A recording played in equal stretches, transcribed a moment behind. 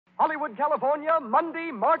Hollywood, California,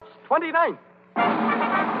 Monday, March 29th.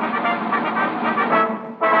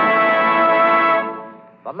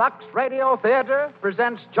 The Lux Radio Theater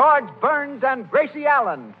presents George Burns and Gracie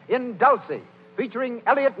Allen in Dulcy, featuring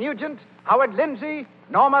Elliot Nugent, Howard Lindsay,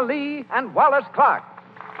 Norma Lee, and Wallace Clark.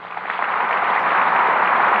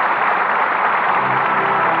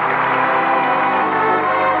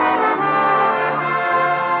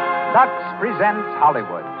 Lux presents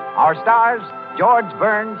Hollywood. Our stars, George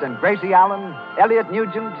Burns and Gracie Allen, Elliot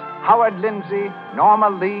Nugent, Howard Lindsay, Norma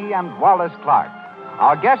Lee, and Wallace Clark.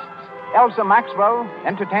 Our guests, Elsa Maxwell,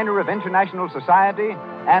 entertainer of International Society,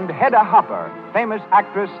 and Hedda Hopper, famous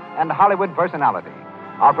actress and Hollywood personality.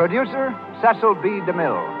 Our producer, Cecil B.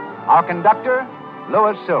 DeMille. Our conductor,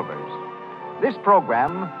 Louis Silvers. This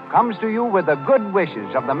program comes to you with the good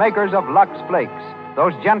wishes of the makers of Lux Flakes,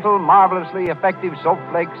 those gentle, marvelously effective soap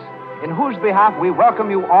flakes, in whose behalf we welcome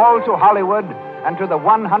you all to Hollywood and to the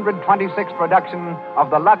 126th production of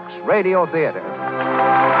the Lux Radio Theater.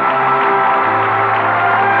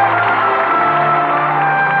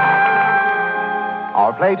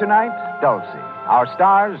 Our play tonight, Dulcie. Our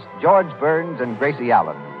stars, George Burns and Gracie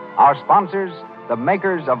Allen. Our sponsors, the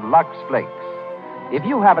makers of Lux Flakes. If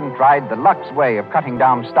you haven't tried the Lux way of cutting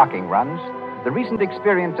down stocking runs, the recent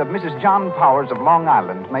experience of Mrs. John Powers of Long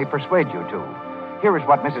Island may persuade you to. Here is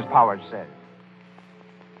what Mrs. Powers said.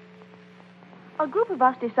 A group of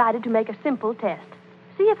us decided to make a simple test.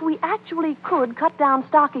 See if we actually could cut down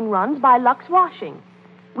stocking runs by Lux washing.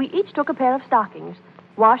 We each took a pair of stockings,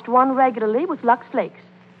 washed one regularly with Lux Flakes.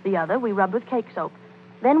 The other we rubbed with cake soap.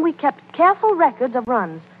 Then we kept careful records of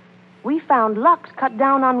runs. We found Lux cut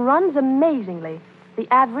down on runs amazingly. The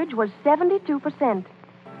average was 72%.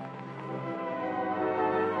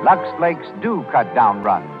 Lux Flakes do cut down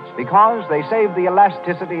runs because they save the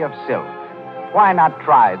elasticity of silk. Why not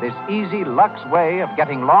try this easy Lux way of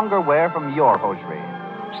getting longer wear from your hosiery?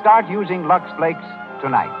 Start using Lux Flakes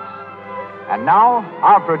tonight. And now,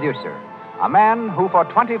 our producer, a man who for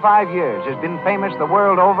 25 years has been famous the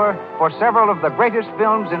world over for several of the greatest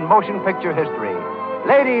films in motion picture history.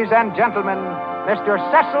 Ladies and gentlemen, Mr.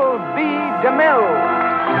 Cecil B. DeMille.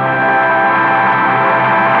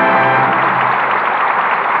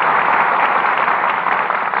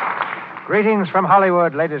 Greetings from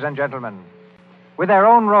Hollywood, ladies and gentlemen. With their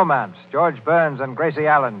own romance, George Burns and Gracie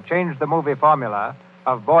Allen changed the movie formula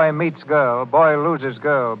of boy meets girl, boy loses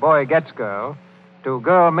girl, boy gets girl, to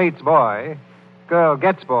girl meets boy, girl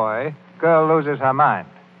gets boy, girl loses her mind.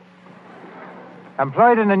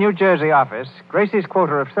 Employed in a New Jersey office, Gracie's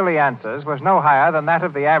quota of silly answers was no higher than that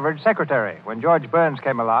of the average secretary when George Burns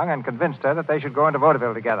came along and convinced her that they should go into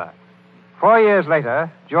vaudeville together. 4 years later,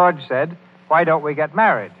 George said, "Why don't we get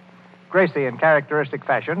married?" Gracie, in characteristic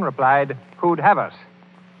fashion, replied, "Who'd have us?"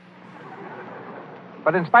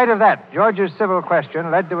 But in spite of that, George's civil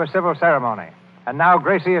question led to a civil ceremony. And now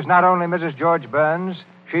Gracie is not only Mrs. George Burns,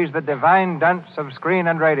 she's the divine dunce of screen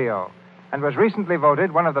and radio, and was recently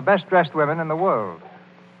voted one of the best-dressed women in the world.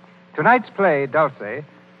 Tonight's play, Dulcie,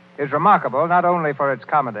 is remarkable not only for its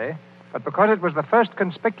comedy, but because it was the first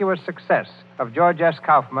conspicuous success of George S.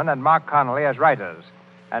 Kaufman and Mark Connolly as writers,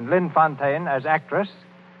 and Lynn Fontaine as actress,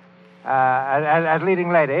 as leading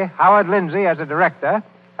lady, Howard Lindsay as a director,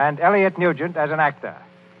 and Elliot Nugent as an actor.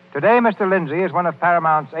 Today, Mr. Lindsay is one of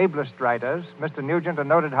Paramount's ablest writers, Mr. Nugent a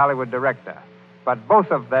noted Hollywood director. But both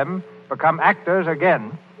of them become actors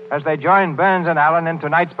again as they join Burns and Allen in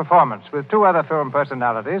tonight's performance with two other film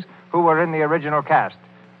personalities who were in the original cast,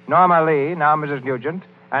 Norma Lee, now Mrs. Nugent,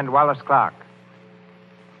 and Wallace Clark.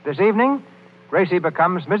 This evening, Gracie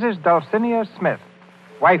becomes Mrs. Dulcinea Smith,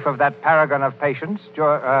 wife of that paragon of patience,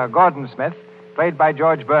 Gordon Smith, played by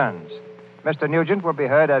George Burns. Mr. Nugent will be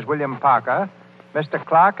heard as William Parker, Mr.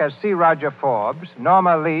 Clark as C. Roger Forbes,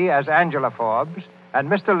 Norma Lee as Angela Forbes, and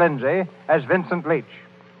Mr. Lindsay as Vincent Leach.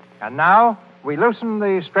 And now, we loosen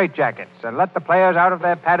the straitjackets and let the players out of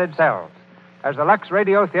their padded cells as the Lux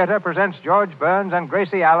Radio Theater presents George Burns and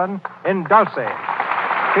Gracie Allen in Dulcie,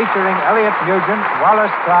 featuring Elliot Nugent,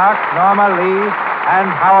 Wallace Clark, Norma Lee, and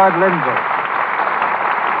Howard Lindsay.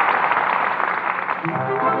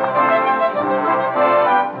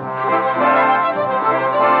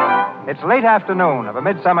 It's late afternoon of a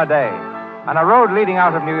midsummer day. On a road leading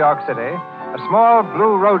out of New York City, a small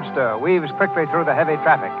blue roadster weaves quickly through the heavy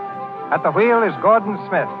traffic. At the wheel is Gordon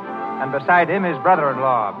Smith, and beside him his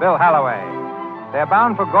brother-in-law, Bill Halloway. They're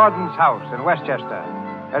bound for Gordon's house in Westchester.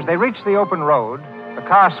 As they reach the open road, the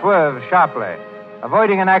car swerves sharply,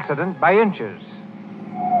 avoiding an accident by inches.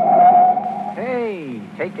 Hey,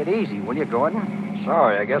 take it easy, will you, Gordon?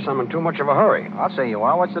 Sorry, I guess I'm in too much of a hurry. I'll say you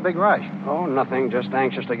are. What's the big rush? Oh, nothing. Just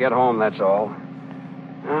anxious to get home, that's all.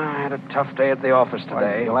 had a tough day at the office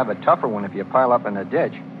today. You'll have a tougher one if you pile up in the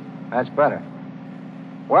ditch. That's better.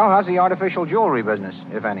 Well, how's the artificial jewelry business,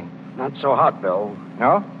 if any? Not so hot, Bill.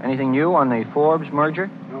 No? Anything new on the Forbes merger?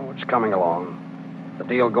 No, it's coming along. If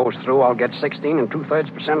the deal goes through, I'll get 16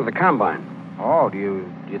 2/3% of the combine. Oh, do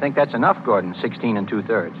you think that's enough, Gordon? 16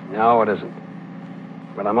 2/3? No, it isn't.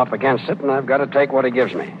 But I'm up against it, and I've got to take what he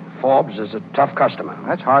gives me. Forbes is a tough customer.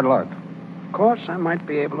 That's hard luck. Of course, I might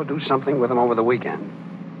be able to do something with him over the weekend.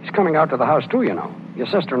 He's coming out to the house, too, you know. Your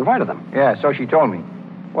sister invited him. Yeah, so she told me.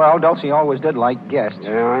 Well, Dulcy always did like guests.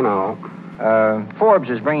 Yeah, I know. Forbes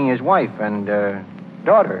is bringing his wife and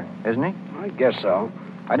daughter, isn't he? I guess so.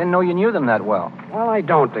 I didn't know you knew them that well. Well, I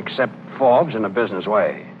don't accept Forbes in a business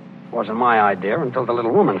way. It wasn't my idea until the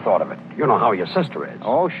little woman thought of it. You know how your sister is.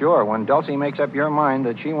 Oh, sure. When Dulcy makes up your mind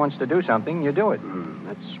that she wants to do something, you do it.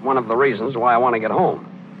 That's one of the reasons why I want to get home.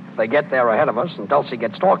 If they get there ahead of us and Dulcie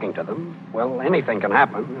gets talking to them, well, anything can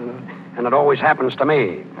happen. And it always happens to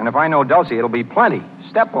me. And if I know Dulcie, it'll be plenty.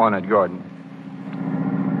 Step on it, Gordon.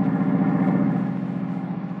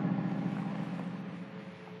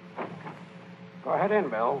 Go ahead in,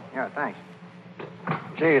 Bill. Yeah, thanks.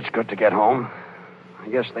 Gee, it's good to get home. I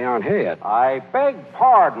guess they aren't here yet. I beg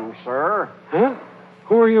pardon, sir. Huh?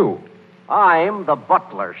 Who are you? I'm the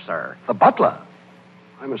butler, sir. The butler?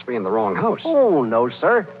 I must be in the wrong house. Oh, no,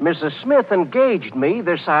 sir. Mrs. Smith engaged me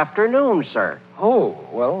this afternoon, sir. Oh,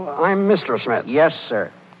 well, I'm Mr. Smith. Yes,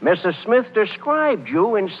 sir. Mrs. Smith described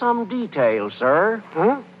you in some detail, sir.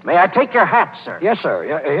 Huh? May I take your hat, sir? Yes, sir.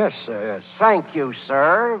 Yes. Thank you,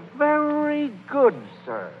 sir. Very good,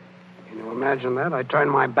 sir. Can you imagine that? I turn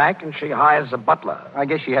my back and she hires a butler. I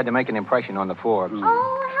guess she had to make an impression on the Forbes.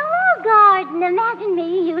 Oh, hello, Gordon. Imagine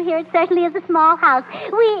me. You here. It certainly is a small house.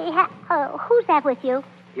 Who's that with you?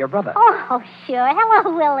 Your brother. Oh, sure.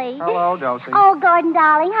 Hello, Willie. Hello, Dulcie. Oh, Gordon,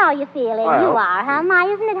 darling, how are you feeling? Well. You are, huh? My,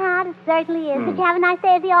 isn't it hot? It certainly is. Did you have a nice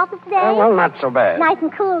day at the office today? Well, not so bad. Nice and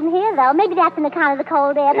cool in here, though. Maybe that's on account of the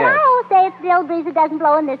cold air. But Yes. I always say it's the old breeze that doesn't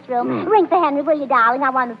blow in this room. Ring for Henry, will you, darling? I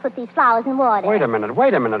want to put these flowers in water. Wait a minute.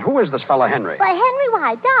 Who is this fella, Henry? Why, Henry,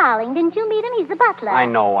 why, darling, didn't you meet him? He's the butler. I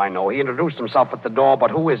know. He introduced himself at the door,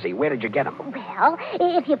 but who is he? Where did you get him? Well,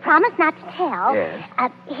 if you promise not to tell, Yes.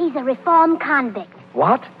 He's a reformed convict.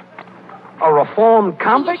 What? A reformed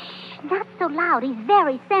convict? Shh, not so loud. He's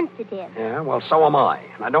very sensitive. Yeah, well, so am I.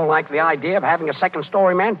 And I don't like the idea of having a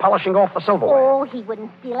second-story man polishing off the silverware. Oh, he wouldn't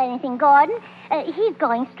steal anything, Gordon. He's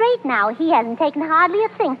going straight now. He hasn't taken hardly a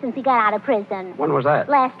thing since he got out of prison. When was that?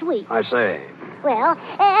 Last week. I say. Well,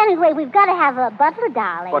 anyway, we've got to have a butler,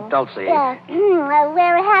 darling. What, Dulcie?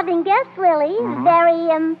 We're having guests, Willie. Very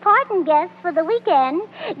important guests for the weekend.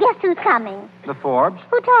 Guess who's coming? The Forbes?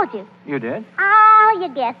 Who told you? You did? Oh, you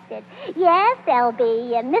guessed it. Yes, there'll be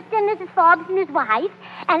Mr. and Mrs. Forbes and his wife,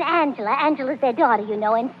 and Angela. Angela's their daughter, you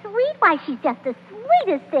know, and sweet. Why, she's just the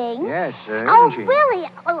sweetest thing. Yes, Oh, isn't she? Willie.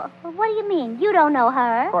 Oh, what do you mean? You don't know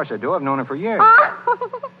her? Of course I do. I've known her for years.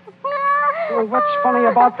 Well, what's funny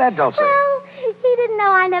about that, Dulcie? Well, he didn't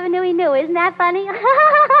know I never knew he knew. Isn't that funny?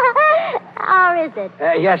 Or is it?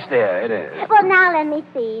 Yes, dear, it is. Well, now let me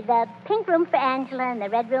see. The pink room for Angela and the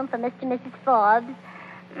red room for Mr. and Mrs. Forbes.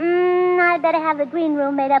 I'd better have the green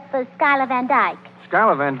room made up for Schuyler Van Dyke.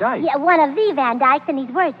 Schuyler Van Dyke. Yeah, one of the Van Dykes, and he's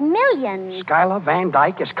worth millions. Schuyler Van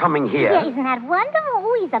Dyke is coming here. Yeah, isn't that wonderful?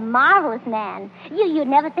 Oh, he's a marvelous man. You'd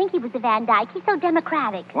never think he was a Van Dyke. He's so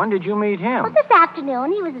democratic. When did you meet him? Well, this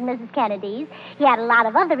afternoon, he was at Mrs. Kennedy's. He had a lot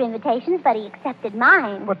of other invitations, but he accepted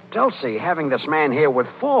mine. But, Dulcie, having this man here with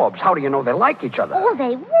Forbes, how do you know they like each other? Oh,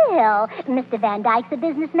 they will. Mr. Van Dyke's a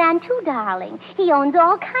businessman, too, darling. He owns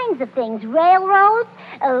all kinds of things. Railroads,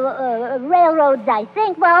 I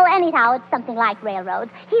think. Well, anyhow, it's something like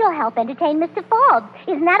railroads. He'll help entertain Mr. Forbes.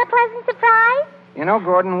 Isn't that a pleasant surprise? You know,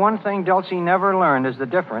 Gordon, one thing Dulcie never learned is the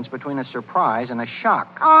difference between a surprise and a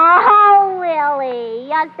shock. Oh, Willie,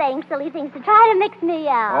 you're saying silly things to try to mix me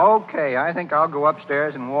up. Okay, I think I'll go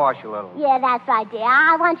upstairs and wash a little. Yeah, that's right, dear.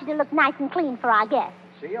 I want you to look nice and clean for our guests.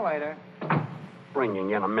 See you later. Bringing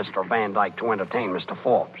in a Mr. Van Dyke to entertain Mr.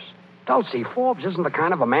 Forbes. Dulcie, Forbes isn't the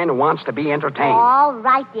kind of a man who wants to be entertained. All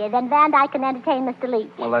right, dear. Then Van Dyke can entertain Mr.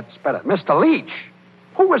 Leach. Well, that's better. Mr. Leach?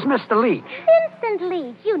 Who is Mr. Leach? Vincent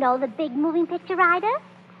Leach. You know, the big moving picture writer?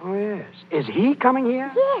 Oh, yes. Is he coming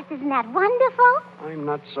here? Yes, isn't that wonderful? I'm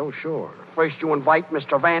not so sure. First you invite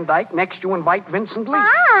Mr. Van Dyke, next you invite Vincent Leach.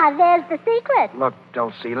 Ah, there's the secret. Look,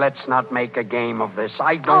 Dulcie, let's not make a game of this.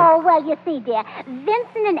 I don't... Oh, well, you see, dear,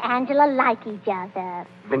 Vincent and Angela like each other.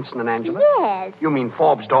 Vincent and Angela? Yes. You mean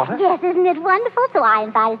Forbes' daughter? Yes, isn't it wonderful? So I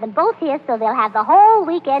invited them both here so they'll have the whole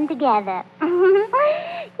weekend together.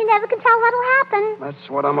 You never can tell what'll happen. That's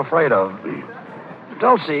what I'm afraid of.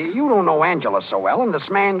 Dulcie, you don't know Angela so well, and this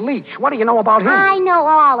man Leach. What do you know about him? I know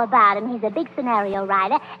all about him. He's a big scenario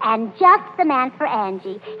writer and just the man for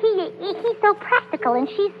Angie. He's so practical, and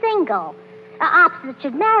she's single. Opposites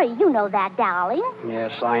should marry. You know that, darling.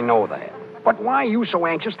 Yes, I know that. But why are you so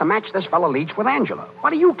anxious to match this fella Leach with Angela? What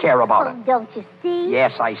do you care about it? Don't you see?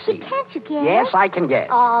 Yes, I see. Can't you guess? Yes, I can guess.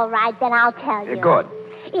 All right, then I'll tell you. Good.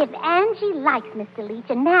 If Angie likes Mr. Leach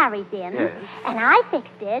and marries him, Yes. and I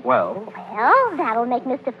fixed it... Well, that'll make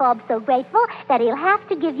Mr. Forbes so grateful that he'll have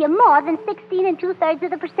to give you more than 16 2/3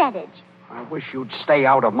 of the percentage. I wish you'd stay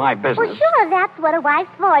out of my business. Well, sure, that's what a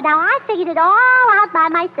wife's for. Now, I figured it all out by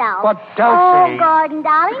myself. But, Oh, Dulcie... Gordon,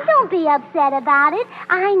 darling, don't be upset about it.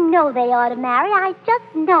 I know they ought to marry. I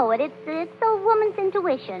just know it. It's a woman's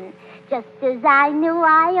intuition. Just as I knew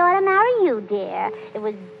I ought to marry you, dear. It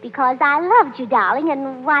was because I loved you, darling,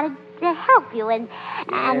 and wanted to help you,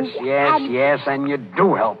 Yes, and you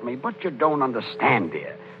do help me, but you don't understand,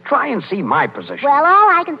 dear. Try and see my position. Well, all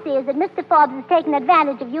I can see is that Mr. Forbes is taking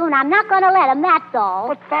advantage of you, and I'm not going to let him, that's all.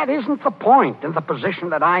 But that isn't the point. In the position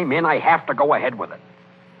that I'm in, I have to go ahead with it.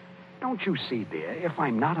 Don't you see, dear, if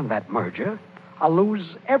I'm not in that merger, I'll lose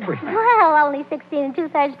everything. Well, only 16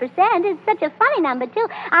 2/3%. It's such a funny number, too.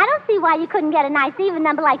 I don't see why you couldn't get a nice even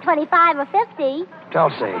number like 25 or 50.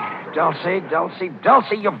 Dulcie,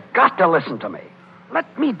 you've got to listen to me.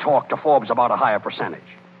 Let me talk to Forbes about a higher percentage.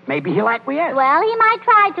 Maybe he'll acquiesce. Well, he might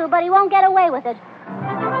try to, but he won't get away with it.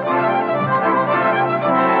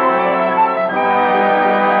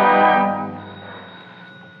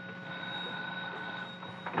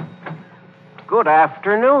 Good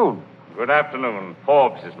afternoon. Good afternoon.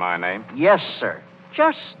 Forbes is my name. Yes, sir.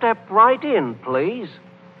 Just step right in, please.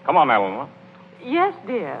 Come on, Eleanor. Yes,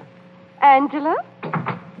 dear. Angela?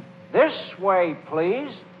 This way,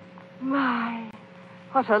 please. My,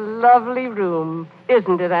 what a lovely room.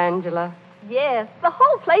 Isn't it, Angela? Yes, the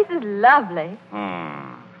whole place is lovely.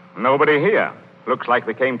 Nobody here. Looks like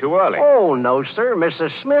they came too early. Oh, no, sir.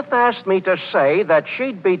 Mrs. Smith asked me to say that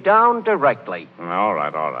she'd be down directly. All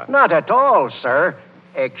right. Not at all, sir.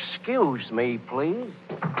 Excuse me, please.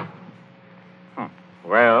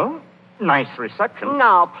 Well, nice reception.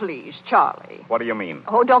 Now, please, Charlie. What do you mean?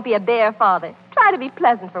 Oh, don't be a bear, Father. Try to be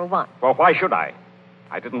pleasant for once. Well, why should I?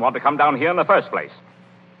 I didn't want to come down here in the first place.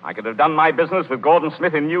 I could have done my business with Gordon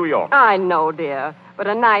Smith in New York. I know, dear. But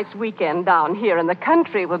a nice weekend down here in the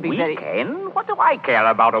country will be Weekend? What do I care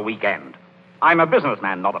about a weekend? I'm a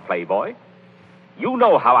businessman, not a playboy. You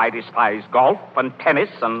know how I despise golf and tennis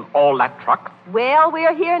and all that truck. Well,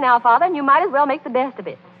 we're here now, Father, and you might as well make the best of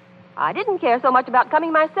it. I didn't care so much about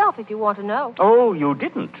coming myself, if you want to know. Oh, you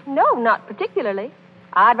didn't? No, not particularly.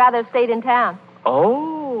 I'd rather have stayed in town.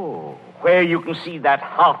 Oh, where you can see that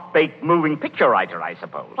half-baked moving picture writer, I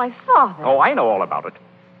suppose. Why, Father. Oh, I know all about it.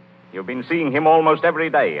 You've been seeing him almost every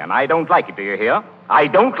day, and I don't like it, do you hear? I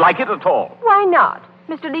don't like it at all. Why not?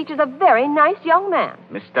 Mr. Leach is a very nice young man.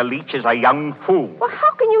 Mr. Leach is a young fool. Well,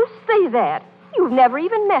 how can you say that? You've never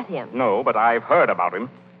even met him. No, but I've heard about him.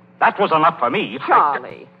 That was enough for me.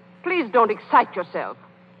 Charlie, please don't excite yourself.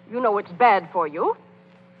 You know it's bad for you.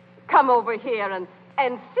 Come over here and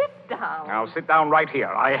sit down. Now, sit down right here.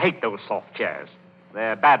 I hate those soft chairs.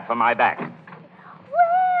 They're bad for my back.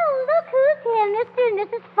 Well, look who's here, Mr. and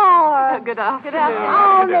Mrs. Forbes. Good afternoon.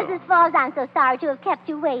 Oh, Mrs. Forbes, I'm so sorry to have kept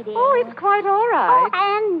you waiting. Oh, it's quite all Oh, right.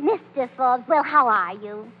 and Mr. Forbes, well, how are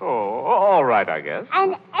you? Oh, all right, I guess.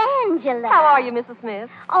 And Angela. How are you, Mrs. Smith?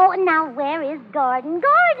 Oh, now where is Gordon?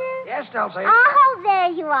 Gordon! Yes, Dulcie. Oh,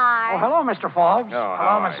 there you are. Oh, hello, Mr. Forbes. Oh, hello,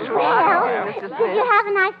 how are Mrs. you? Well, Mr. did Smith. you have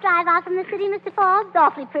a nice drive out from the city, Mr. Forbes?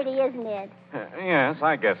 Awfully pretty, isn't it? Yes,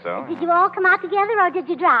 I guess so. Did you all come out together, or did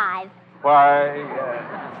you drive? Why,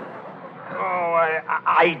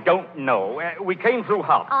 I don't know. We came through Oh,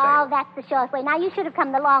 Hartsdale. that's the short way. Now, you should have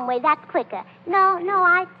come the long way. That's quicker. No,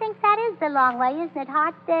 I think that is the long way, isn't it,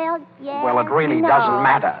 Hartsdale? Yes. Well, it really No. doesn't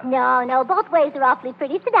matter. No, both ways are awfully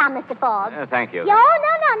pretty. Sit down, Mr. Forbes. Thank you. No,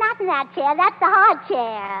 not in that chair. That's the hard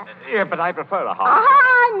chair. Yeah, but I prefer a hard.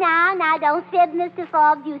 Oh, now, don't fib, Mr.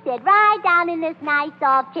 Forbes. You sit right down in this nice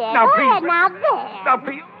soft chair. Now, Go please, ahead, now, there. Now,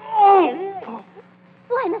 please. Oh!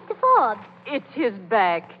 Why, Mr. Forbes? It's his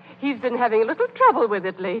back. He's been having a little trouble with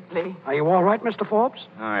it lately. Are you all right, Mr. Forbes?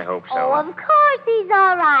 I hope so. Oh, of course he's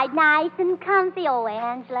all right. Nice and comfy. Oh,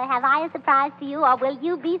 Angela, have I a surprise for you, or will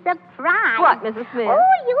you be surprised? What, Mrs. Smith? Oh,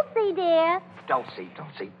 you'll see, dear. Dulcie,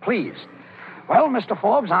 please. Well, Mr.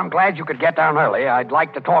 Forbes, I'm glad you could get down early. I'd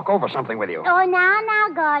like to talk over something with you. Oh, now,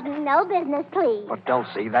 Gordon. No business, please. But,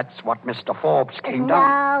 Dulcie, that's what Mr. Forbes came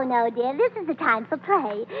down. No, dear. This is the time for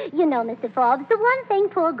play. You know, Mr. Forbes, the one thing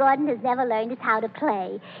poor Gordon has never learned is how to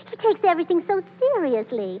play. He takes everything so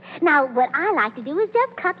seriously. Now, what I like to do is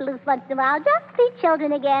just cut loose once in a while, just be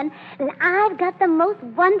children again. And I've got the most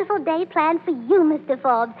wonderful day planned for you, Mr.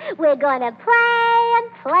 Forbes. We're going to play and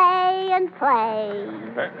play and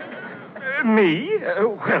play. Me?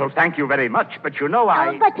 Well, thank you very much, but you know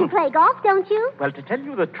Oh, but you play golf, don't you? Well, to tell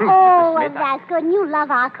you the truth, Oh, Mrs. Smith, well, that's good. And you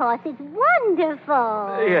love our course. It's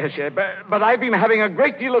wonderful. Yes, but I've been having a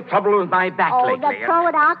great deal of trouble with my back Oh, lately. the pro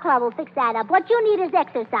at our club will fix that up. What you need is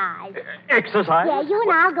exercise. Exercise? Yeah, you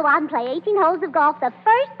and I'll go out and play 18 holes of golf the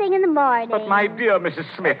first thing in the morning. But, my dear Mrs.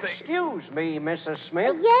 Smith... Excuse me, Mrs.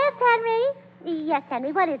 Smith. Yes, Henry? Yes,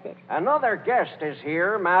 Henry, what is it? Another guest is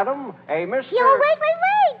here, madam. A Mr.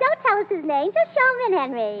 Wait. Don't tell us his name. Just show him in,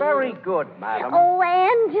 Henry. Very good, madam. Oh,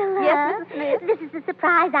 Angela. Yes, Mrs. Smith? This is the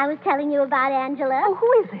surprise I was telling you about, Angela. Oh,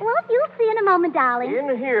 who is it? Well, you'll see in a moment, darling.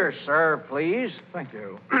 In here, sir, please. Thank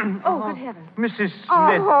you. Oh, good heavens. Mrs.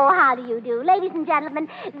 Smith. Oh, how do you do? Ladies and gentlemen,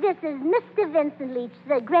 this is Mr. Vincent Leach,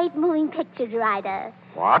 the great moving picture writer.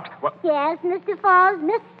 What? Yes, Mr. Forbes,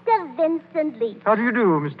 Mr. Vincent Leach. How do you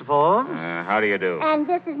do, Mr. Forbes? How do you do? And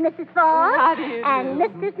this is Mrs. Forbes. How do you do? And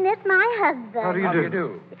Mr. Smith, my husband. How do you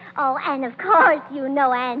do? Oh, and of course you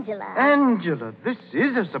know Angela. Angela, this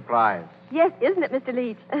is a surprise. Yes, isn't it, Mr.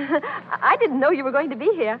 Leach? I didn't know you were going to be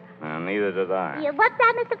here. Neither did I. Yeah, what's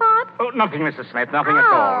that, Mr. Forbes? Oh, nothing, Mrs. Smith, nothing at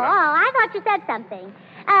Oh, all. I thought you said something.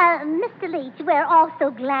 Mr. Leach, we're all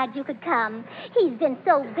so glad you could come. He's been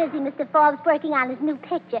so busy, Mr. Forbes, working on his new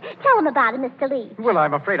picture. Tell him about it, Mr. Leach. Well,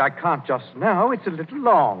 I'm afraid I can't just now. It's a little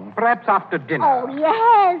long. Perhaps after dinner. Oh,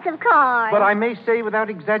 yes, of course. But I may say without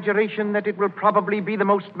exaggeration that it will probably be the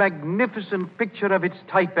most magnificent picture of its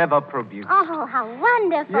type ever produced. Oh, how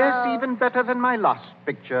wonderful. Yes, even better than my last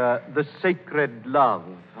picture, The Sacred Love.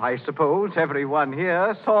 I suppose everyone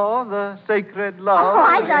here saw The Sacred Love. Oh,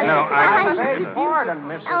 I don't No, I Beg pardon,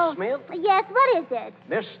 Mrs. Oh, Smith. yes, what is it?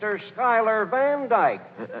 Mr. Schuyler Van Dyke.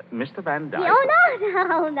 Mr. Van Dyke.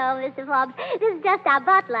 Oh, no, Mr. Forbes. This is just our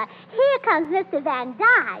butler. Here comes Mr. Van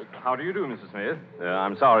Dyke. How do you do, Mrs. Smith?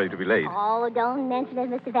 I'm sorry to be late. Oh, don't mention it,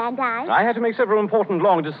 Mr. Van Dyke. I had to make several important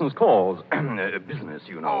long-distance calls. Business,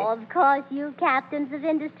 you Oh, know. of course, you captains of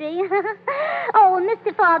industry. Oh,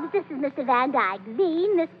 Mr. Forbes, this is Mr. Van Dyke,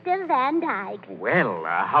 the Mr. Van Dyke. Well,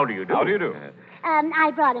 how do you do? How do you do?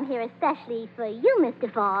 I brought him here especially for you,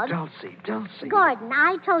 Mr. Forbes. Dulcie. Gordon,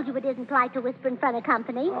 I told you it isn't polite to whisper in front of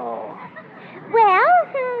company. Oh. Well,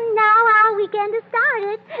 now our weekend has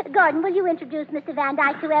started. Gordon, will you introduce Mr. Van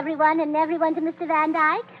Dyke to everyone and everyone to Mr. Van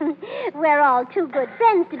Dyke? We're all too good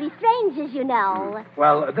friends to be strangers, you know.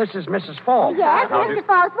 Well, this is Mrs. Forbes. Yes, How do Mr. you-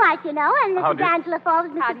 Forbes' wife, you know, and How Mrs. do you- Angela Forbes,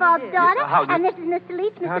 How Mr. do you Forbes' do? daughter, How do you- and this is Mr.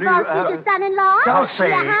 Leach, How Mr. do you, Forbes' future son-in-law. Dulcie.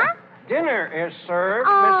 Yeah, Dinner is served,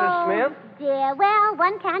 Oh, Mrs. Smith. dear. Well,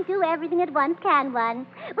 one can't do everything at once, can one?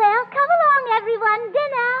 Well, come along, everyone.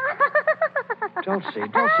 Dinner. Dulcie,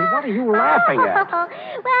 what are you laughing at? Well,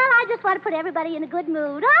 I just want to put everybody in a good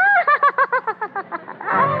mood.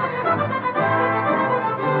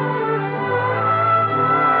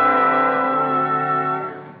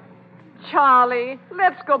 Charlie,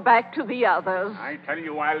 let's go back to the others. I tell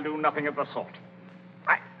you, I'll do nothing of the sort.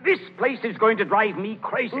 This place is going to drive me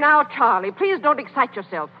crazy. Now, Charlie, please don't excite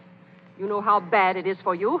yourself. You know how bad it is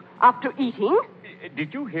for you after eating.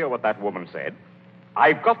 Did you hear what that woman said?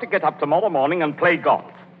 I've got to get up tomorrow morning and play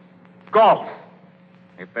golf. Golf.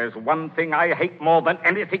 If there's one thing I hate more than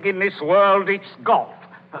anything in this world, it's golf.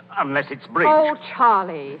 Unless it's bridge. Oh,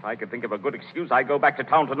 Charlie. If I could think of a good excuse, I'd go back to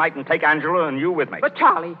town tonight and take Angela and you with me. But,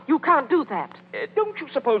 Charlie, you can't do that. Don't you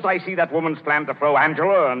suppose I see that woman's plan to throw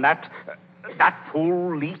Angela and that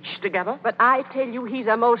fool Leach together? But I tell you, he's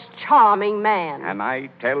a most charming man. And I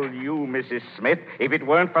tell you, Mrs. Smith, if it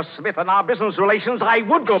weren't for Smith and our business relations, I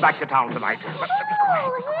would go back to town tonight.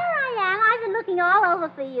 Oh, here I am. I've been looking all over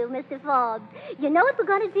for you, Mr. Forbes. You know what we're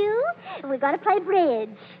going to do? We're going to play bridge.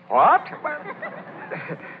 What?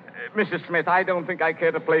 Mrs. Smith, I don't think I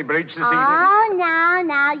care to play bridge this evening. Oh,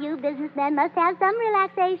 now, you businessmen must have some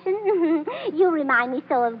relaxation. You remind me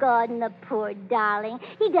so of Gordon, the poor darling.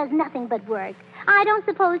 He does nothing but work. I don't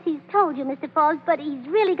suppose he's told you, Mr. Forbes, but he's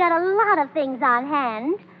really got a lot of things on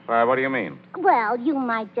hand. Why, what do you mean? Well, you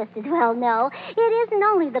might just as well know. It isn't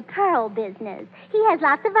only the pearl business. He has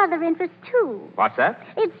lots of other interests, too. What's that?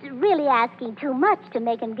 It's really asking too much to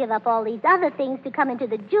make him give up all these other things to come into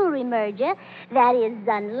the jewelry merger. That is,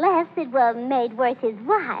 unless it were made worth his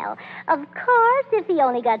while. Of course, if he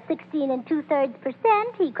only got 16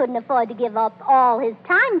 2/3%, he couldn't afford to give up all his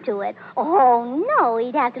time to it. Oh, no,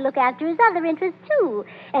 he'd have to look after his other interests, too.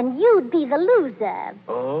 And you'd be the loser.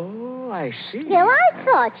 Oh, I see. Yeah, well, I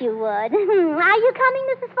thought you would. Are you coming,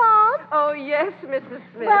 Mrs. Forbes? Oh, yes, Mrs.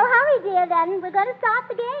 Smith. Well, hurry, dear, then. We're going to start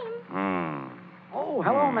the game. Oh,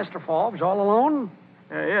 hello, Mr. Forbes. All alone?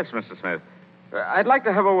 Yes, Mr. Smith. I'd like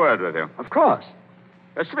to have a word with you. Of course.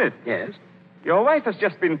 Smith. Yes? Your wife has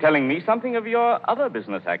just been telling me something of your other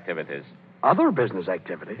business activities. Other business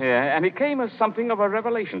activities? Yeah, and it came as something of a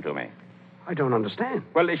revelation to me. I don't understand.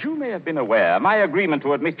 Well, as you may have been aware, my agreement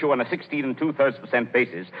to admit you on a 16 2/3%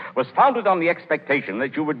 basis was founded on the expectation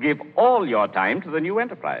that you would give all your time to the new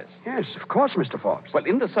enterprise. Yes, of course, Mr. Forbes. Well,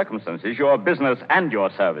 in the circumstances, your business and your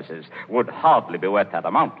services would hardly be worth that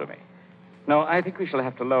amount to me. No, I think we shall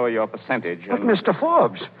have to lower your percentage. But, Mr.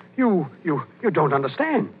 Forbes, you don't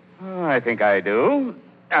understand. Oh, I think I do.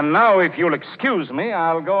 And now, if you'll excuse me,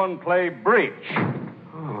 I'll go and play bridge.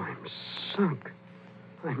 Oh,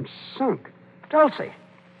 I'm sunk. Dulcie!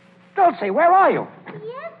 Dulcie, where are you?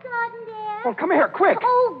 Yes, Gordon, dear. Well, come here, quick.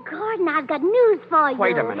 Oh, Gordon, I've got news for you.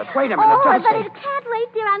 Wait a minute, Oh, Dulcie. but it can't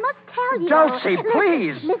wait, dear. I must tell you. Dulcie, Listen,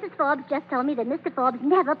 please. Mrs. Forbes just told me that Mr. Forbes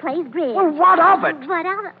never plays bridge. Well, what of it? What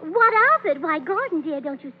of it? Why, Gordon, dear,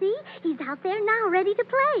 don't you see? He's out there now, ready to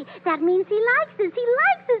play. That means he likes us. He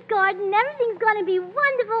likes us, Gordon. Everything's going to be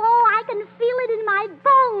wonderful. Oh, I can feel it in my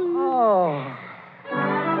bones. Oh.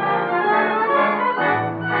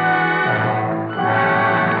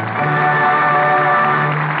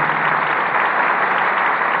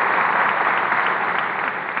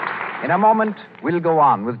 In a moment, we'll go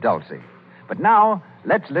on with Dulcie. But now,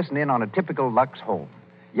 let's listen in on a typical Lux home.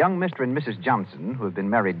 Young Mr. and Mrs. Johnson, who have been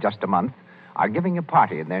married just a month, are giving a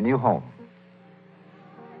party in their new home.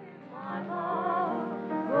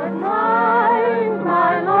 Good night,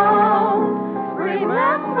 my love.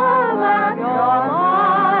 Remember that you're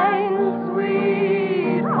mine,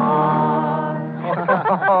 sweetheart.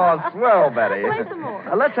 Oh, swell, Betty. Play some more.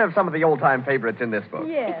 Let's have some of the old-time favorites in this book.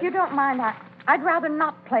 Yes. If you don't mind, I'd rather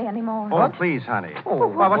not play anymore. Oh, please, honey. Oh,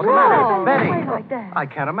 what's the wrong? matter? Play Betty. like that. I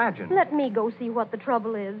can't imagine. Let me go see what the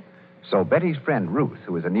trouble is. So Betty's friend Ruth,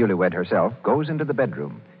 who is a newlywed herself, goes into the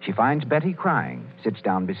bedroom. She finds Betty crying, sits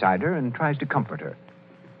down beside her, and tries to comfort her.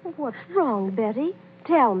 What's wrong, Betty?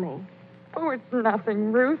 Tell me. Oh, it's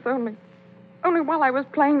nothing, Ruth. Only while I was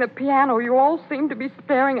playing the piano, you all seemed to be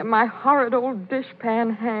staring at my horrid old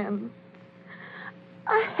dishpan hands.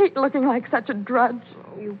 I hate looking like such a drudge.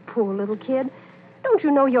 Oh, you poor little kid. Don't you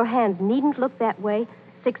know your hands needn't look that way?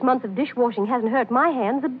 6 months of dishwashing hasn't hurt my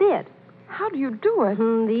hands a bit. How do you do it?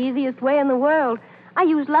 The easiest way in the world. I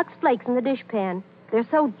use Lux Flakes in the dishpan. They're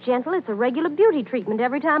so gentle, it's a regular beauty treatment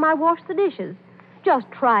every time I wash the dishes.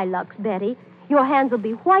 Just try Lux, Betty. Your hands will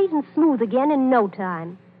be white and smooth again in no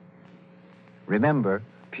time. Remember,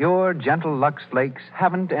 pure, gentle Lux Flakes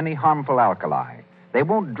haven't any harmful alkali. They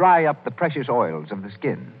won't dry up the precious oils of the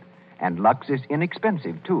skin. And Lux is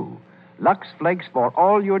inexpensive, too. Lux Flakes for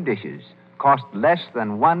all your dishes cost less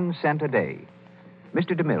than 1 cent a day.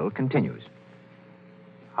 Mr. DeMille continues.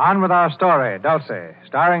 On with our story, Dulcie,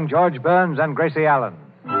 starring George Burns and Gracie Allen.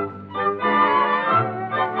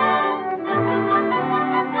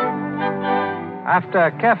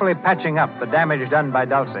 After carefully patching up the damage done by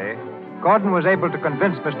Dulcie, Gordon was able to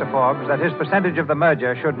convince Mr. Forbes that his percentage of the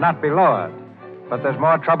merger should not be lowered. But there's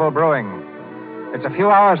more trouble brewing. It's a few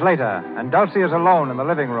hours later, and Dulcie is alone in the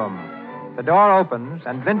living room. The door opens,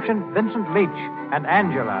 and Vincent Leach and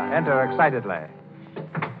Angela enter excitedly.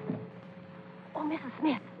 Oh, Mrs.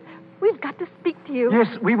 Smith, we've got to speak to you.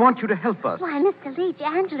 Yes, we want you to help us. Why, Mr. Leach,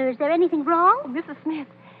 Angela, is there anything wrong? Oh, Mrs. Smith,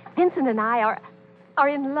 Vincent and I are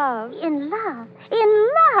in love. In love? In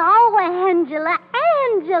love? Oh, Angela,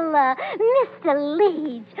 Mr.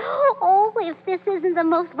 Leach. Oh, if this isn't the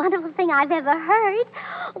most wonderful thing I've ever heard,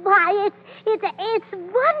 why, it's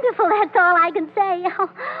wonderful, that's all I can say.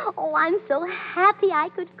 Oh, I'm so happy I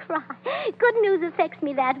could cry. Good news affects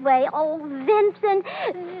me that way. Oh, Vincent,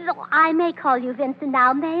 I may call you Vincent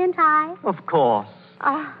now, mayn't I? Of course.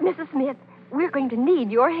 Mrs. Smith, we're going to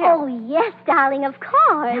need your help. Oh, yes, darling, of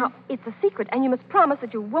course. Now, it's a secret, and you must promise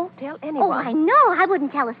that you won't tell anyone. Oh, I know. I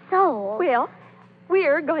wouldn't tell a soul. Well,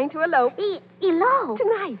 we're going to elope. Elope?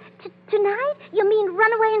 Tonight. Tonight? You mean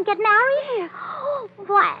run away and get married? Yes.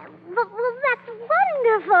 Why, well, that's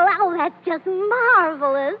wonderful. Oh, that's just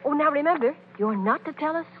marvelous. Oh, now remember, you're not to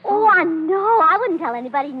tell us. Oh, I know. I wouldn't tell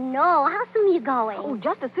anybody, no. How soon are you going? Oh,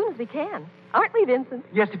 just as soon as we can. Aren't we, Vincent?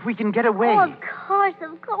 Yes, if we can get away. Oh, of course,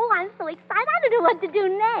 of course. Oh, I'm so excited. I don't know what to do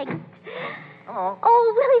next. Hello.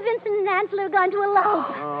 Oh, Willie, Vincent, and Angela are going to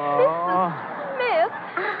elope. Mrs.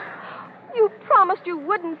 Smith, you promised you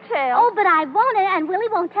wouldn't tell. Oh, but I won't, and Willie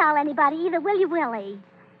won't tell anybody either, will you, Willie?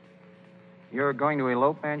 You're going to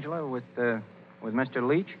elope, Angela, with Mr.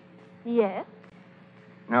 Leach? Yes.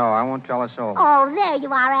 No, I won't tell a soul. Oh, there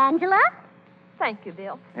you are, Angela. Thank you,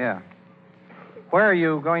 Bill. Yeah. Where are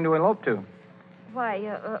you going to elope to? Why,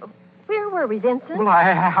 where were we, Vincent? Well,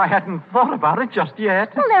 I hadn't thought about it just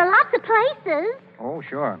yet. Well, there are lots of places. Oh,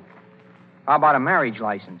 sure. How about a marriage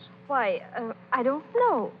license? Why, I don't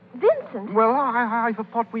know. Vincent? Well, I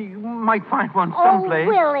thought we might find one Oh, someplace.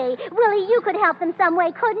 Willie, you could help them some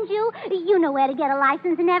way, couldn't you? You know where to get a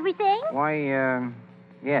license and everything. Why,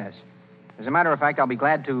 yes. As a matter of fact, I'll be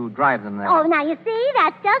glad to drive them there. Oh, now you see,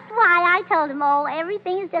 that's just why I told them. Oh,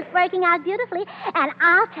 everything is just working out beautifully. And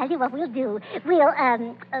I'll tell you what we'll do. What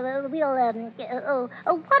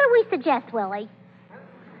do we suggest, Willie?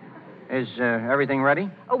 Is everything ready?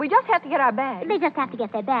 Oh, we just have to get our bags. They just have to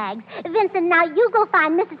get their bags. Vincent, now you go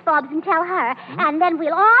find Mrs. Forbes and tell her, and then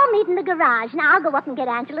we'll all meet in the garage. Now I'll go up and get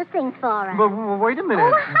Angela's things for her. But wait a minute.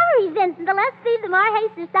 Oh, hurry, Vincent. The less speed, the more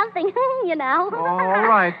haste or something, you know. All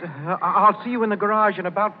right. I'll see you in the garage in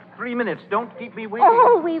about 3 minutes. Don't keep me waiting.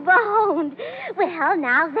 Oh, we won't. Well,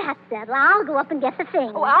 now that's settled. I'll go up and get the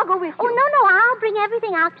things. Oh, I'll go with you. Oh, no, I'll bring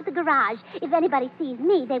everything out to the garage. If anybody sees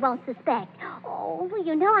me, they won't suspect. Oh, well,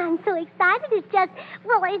 you know, I'm so excited. It's just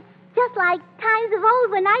like times of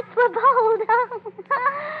old when knights were bold.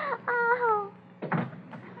 Oh.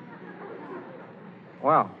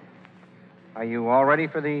 Well, are you all ready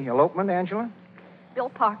for the elopement, Angela? Bill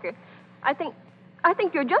Parker, I think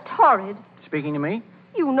you're just horrid. Speaking to me?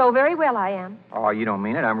 You know very well I am. Oh, you don't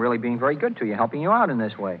mean it. I'm really being very good to you, helping you out in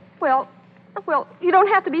this way. Well, you don't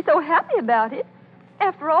have to be so happy about it.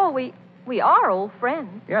 After all, we are old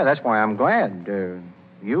friends. Yeah, that's why I'm glad.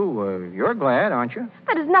 You're glad, aren't you?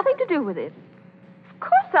 That has nothing to do with it. Of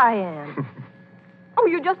course I am. Oh,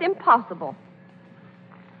 you're just impossible.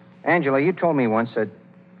 Angela, you told me once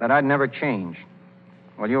that I'd never change.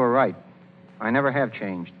 Well, you were right. I never have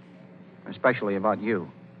changed, especially about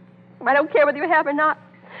you. I don't care whether you have or not.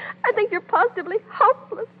 I think you're positively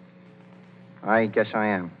hopeless. I guess I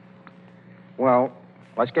am. Well,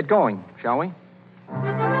 let's get going, shall we?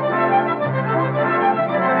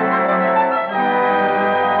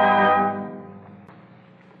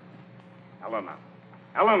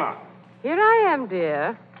 Helena. Here I am,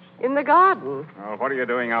 dear, in the garden. Oh, what are you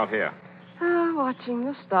doing out here? Watching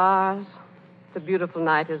the stars. It's a beautiful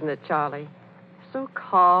night, isn't it, Charlie? So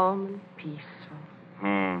calm and peaceful.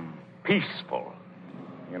 Peaceful.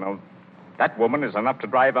 You know, that woman is enough to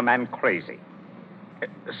drive a man crazy.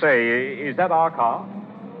 Say, is that our car?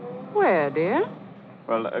 Where, dear?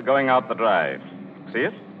 Well, going out the drive. See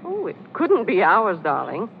it? Oh, it couldn't be ours,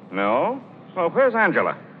 darling. No? Well, where's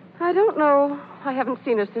Angela? I don't know. I haven't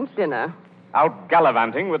seen her since dinner. Out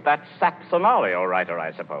gallivanting with that sap scenario writer,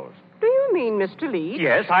 I suppose. Do you mean Mr. Leach?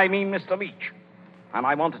 Yes, I mean Mr. Leach. And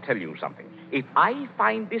I want to tell you something. If I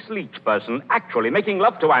find this Leach person actually making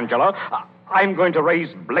love to Angela, I'm going to raise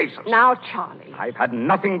blazes. Now, Charlie. I've had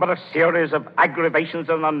nothing but a series of aggravations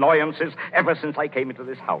and annoyances ever since I came into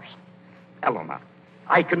this house. Eleanor,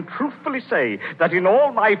 I can truthfully say that in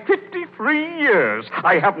all my 53 years,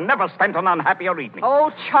 I have never spent an unhappier evening.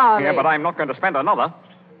 Oh, Charlie. Yeah, but I'm not going to spend another.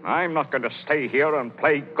 I'm not going to stay here and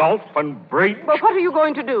play golf and bridge. Well, what are you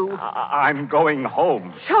going to do? I'm going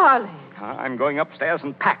home. Charlie. I'm going upstairs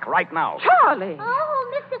and pack right now. Charlie.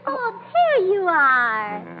 Oh, Mr. Forbes, here you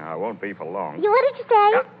are. Yeah, I won't be for long. What did you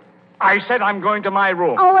say? I said I'm going to my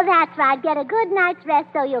room. Oh, well, that's right. Get a good night's rest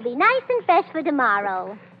so you'll be nice and fresh for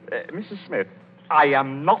tomorrow. Mrs. Smith, I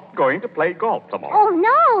am not going to play golf tomorrow. Oh,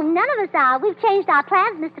 no, none of us are. We've changed our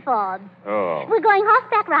plans, Mr. Forbes. Oh. We're going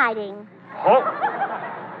horseback riding.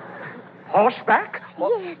 Horseback?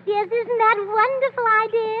 Yes, isn't that a wonderful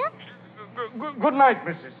idea? Good night,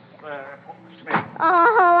 Mrs. Smith.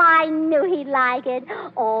 Oh, I knew he'd like it.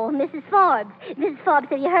 Oh, Mrs. Forbes. Mrs. Forbes,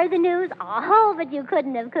 have you heard the news? Oh, but you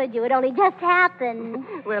couldn't have, could you? It only just happened.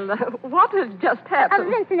 Well, what has just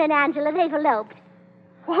happened? Vincent and Angela, they've eloped.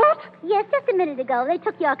 What? Yes, just a minute ago. They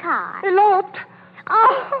took your car. Eloped?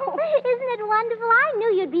 Oh, isn't it wonderful? I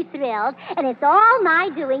knew you'd be thrilled. And it's all my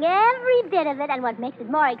doing, every bit of it. And what makes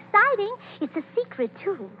it more exciting, it's a secret,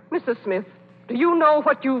 too. Mrs. Smith, do you know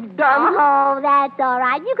what you've done? Oh, that's all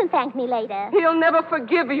right. You can thank me later. He'll never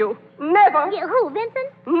forgive you. Never. Who,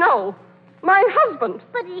 Vincent? No. My husband.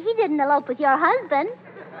 But he didn't elope with your husband.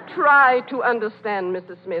 Try to understand,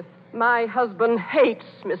 Mrs. Smith. My husband hates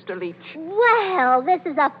Mr. Leach. Well, this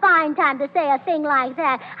is a fine time to say a thing like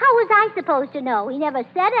that. How was I supposed to know? He never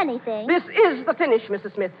said anything. This is the finish,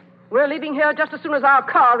 Mrs. Smith. We're leaving here just as soon as our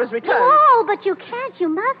car is returned. No, but you can't. You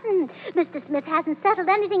mustn't. Mr. Smith hasn't settled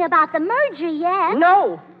anything about the merger yet.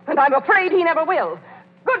 No, and I'm afraid he never will.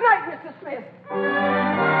 Good night, Mr. Smith.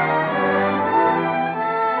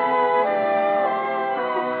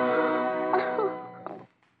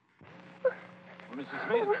 Mrs.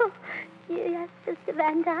 Smith? Yes, Mr.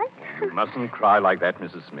 Van Dyke? You mustn't cry like that,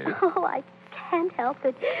 Mrs. Smith. Oh, I can't help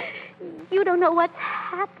it. You don't know what's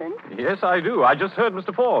happened. Yes, I do. I just heard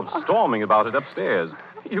Mr. Forbes storming about it upstairs.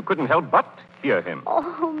 You couldn't help but hear him.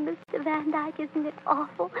 Oh, Mr. Van Dyke, isn't it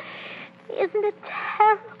awful? Isn't it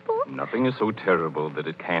terrible? Nothing is so terrible that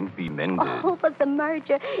it can't be mended. Oh, but the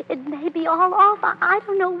merger, it may be all off. I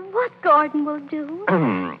don't know what Gordon will do.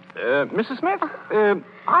 Mrs. Smith,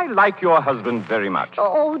 I like your husband very much.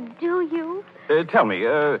 Oh, do you? Tell me,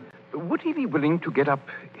 would he be willing to get up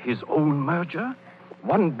his own merger?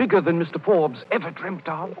 One bigger than Mr. Forbes ever dreamt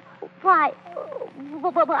of? Why,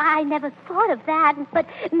 well, I never thought of that. But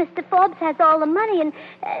Mr. Forbes has all the money,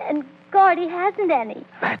 and Gordy hasn't any.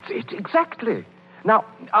 That's it, exactly. Now,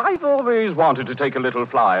 I've always wanted to take a little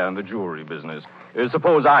flyer in the jewelry business.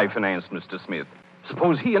 Suppose I financed Mr. Smith.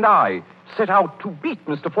 Suppose he and I set out to beat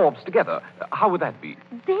Mr. Forbes together. How would that be?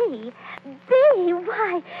 Be?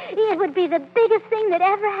 Why, it would be the biggest thing that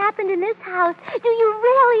ever happened in this house. Do you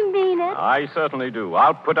really mean it? I certainly do.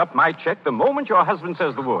 I'll put up my check the moment your husband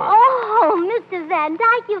says the word. Oh, Mr. Van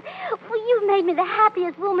Dyke, you've made me the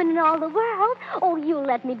happiest woman in all the world. Oh, you'll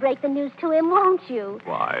let me break the news to him, won't you?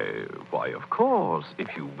 Why, of course, if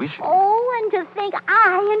you wish it. Oh, and to think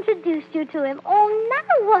I introduced you to him. Oh,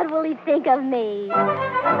 now what will he think of me?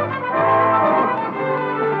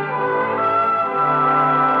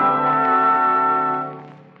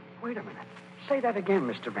 Wait a minute. Say that again,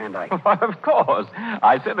 Mr. Van Dyke. Of course.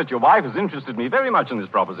 I said that your wife has interested me very much in this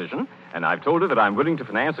proposition, and I've told her that I'm willing to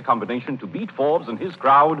finance a combination to beat Forbes and his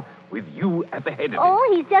crowd with you at the head of it.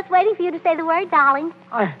 Oh, he's just waiting for you to say the word, darling.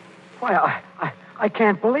 I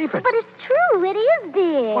can't believe it. But it's true. It is,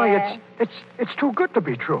 dear. Why, it's too good to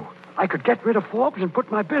be true. I could get rid of Forbes and put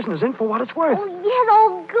my business in for what it's worth. Oh, yes,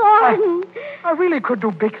 oh, Gordon. I really could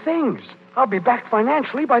do big things. I'll be backed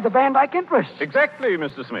financially by the Van Dyke interests. Exactly,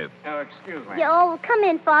 Mr. Smith. Excuse me. Oh, come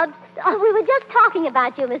in, Forbes. Oh, we were just talking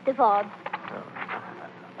about you, Mr. Forbes.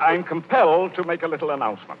 I'm compelled to make a little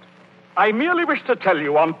announcement. I merely wish to tell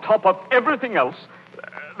you, on top of everything else,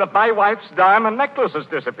 that my wife's diamond necklace has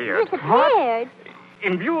disappeared. Disappeared?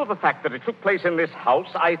 In view of the fact that it took place in this house,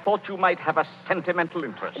 I thought you might have a sentimental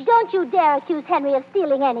interest. Don't you dare accuse Henry of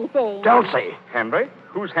stealing anything. Dulcy. Henry?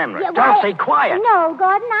 Who's Henry? Yeah, Dulcy, quiet. No,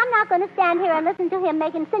 Gordon, I'm not going to stand here and listen to him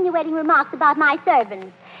make insinuating remarks about my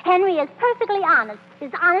servants. Henry is perfectly honest.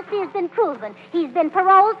 His honesty has been proven. He's been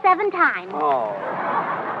paroled 7 times. Oh.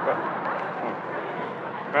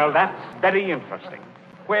 Well, that's very interesting.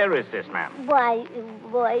 Where is this man? Why,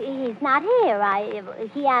 he's not here.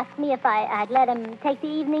 He asked me if I'd let him take the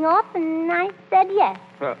evening off, and I said yes.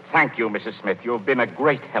 Thank you, Mrs. Smith. You've been a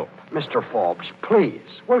great help. Mr. Forbes,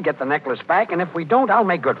 please. We'll get the necklace back, and if we don't, I'll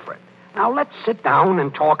make good for it. Now, let's sit down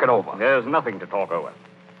and talk it over. There's nothing to talk over.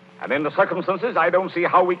 And in the circumstances, I don't see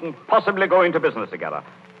how we can possibly go into business together.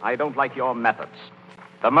 I don't like your methods.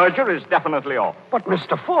 The merger is definitely off. But,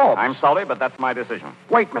 Mr. Forbes... I'm sorry, but that's my decision.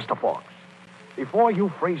 Wait, Mr. Forbes. Before you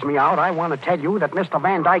freeze me out, I want to tell you that Mr.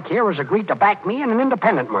 Van Dyke here has agreed to back me in an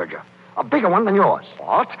independent merger. A bigger one than yours.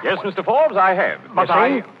 What? Yes, Mr. Forbes, I have. But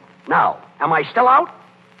Now, am I still out?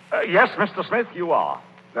 Yes, Mr. Smith, you are.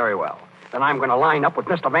 Very well. Then I'm going to line up with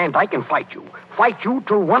Mr. Van Dyke and fight you. Fight you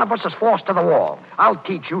till one of us is forced to the wall. I'll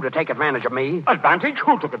teach you to take advantage of me. Advantage?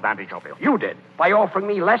 Who took advantage of you? You did, by offering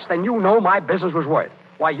me less than you know my business was worth.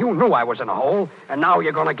 Why, you knew I was in a hole, and now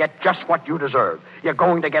you're going to get just what you deserve. You're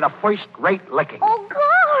going to get a first-rate licking. Oh,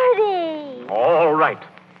 Gordy! All right.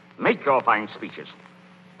 Make your fine speeches.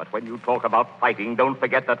 But when you talk about fighting, don't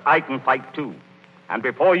forget that I can fight, too. And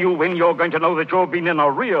before you win, you're going to know that you've been in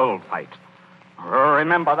a real fight.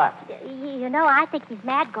 Remember that. You know, I think he's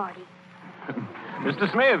mad, Gordy.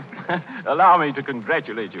 Mr. Smith, allow me to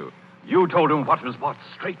congratulate you. You told him what was what,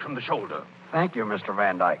 straight from the shoulder. Thank you, Mr.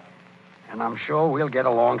 Van Dyke. And I'm sure we'll get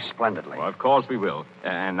along splendidly. Well, of course we will.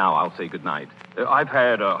 And now I'll say good night. I've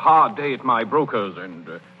had a hard day at my broker's, and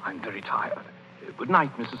I'm very tired. Good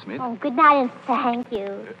night, Mrs. Smith. Oh, good night, and thank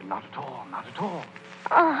you. Not at all, not at all.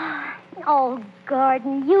 Oh,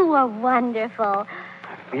 Gordon, you were wonderful.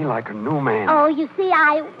 feel like a new man. Oh, you see,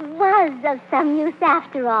 I was of some use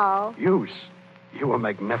after all. Use. You were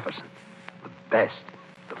magnificent. The best.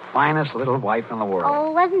 The finest little wife in the world.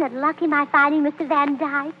 Oh, wasn't it lucky my finding Mr. Van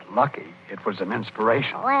Dyke? Lucky. It was an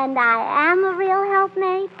inspiration. Oh, and I am a real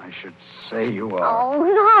helpmate? I should say you are. Oh,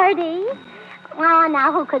 Lordy. Oh,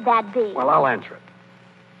 now, who could that be? Well, I'll answer it.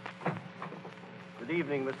 Good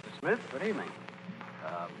evening, Mr. Smith. Good evening.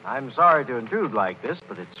 I'm sorry to intrude like this,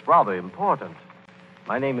 but it's rather important.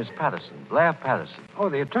 My name is Patterson, Blair Patterson. Oh,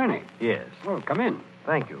 the attorney. Yes. Well, come in.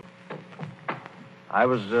 Thank you. I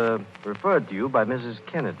was referred to you by Mrs.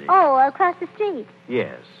 Kennedy. Oh, across the street.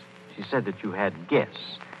 Yes. She said that you had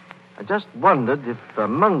guests. I just wondered if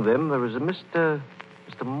among them there was a Mr.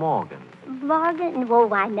 Morgan. Morgan?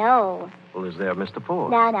 Oh, I know. Well, is there a Mr.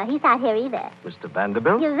 Ford? No, he's not here either. Mr.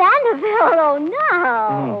 Vanderbilt? You Vanderbilt? Oh,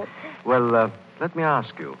 no. Well, let me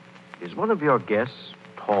ask you. Is one of your guests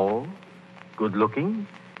tall, good-looking,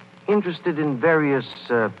 interested in various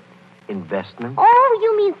investments? Oh,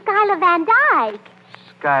 you mean Schuyler Van Dyke.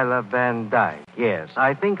 Schuyler Van Dyke. Yes,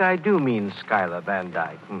 I think I do mean Schuyler Van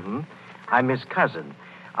Dyke. Mm-hmm. I'm his cousin.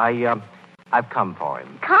 I've come for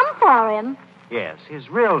him. Come for him? Yes, his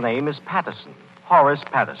real name is Patterson, Horace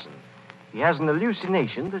Patterson. He has an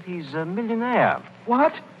hallucination that he's a millionaire.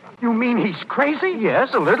 What? You mean he's crazy?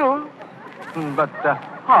 Yes, a little. But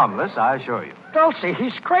harmless, I assure you. Dulcie,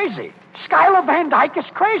 he's crazy. Schuyler Van Dyke is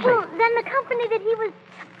crazy. Well, then the company that he was...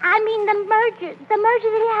 the merger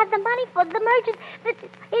that he had the money for, the merger that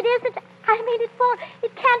it isn't...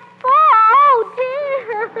 it can't fall. Oh,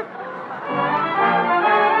 dear.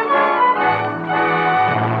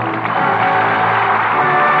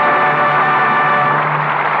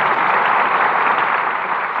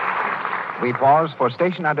 We pause for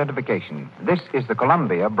station identification. This is the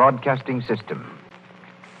Columbia Broadcasting System.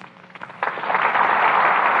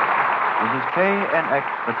 This is KNX,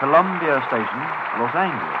 the Columbia Station, Los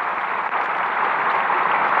Angeles.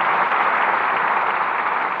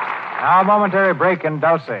 Now, a momentary break in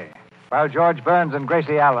Dulcy, while George Burns and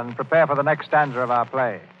Gracie Allen prepare for the next stanza of our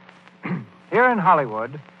play. Here in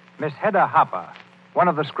Hollywood, Miss Hedda Hopper, one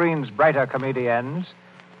of the screen's brighter comedians,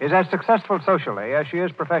 is as successful socially as she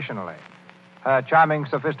is professionally. Her charming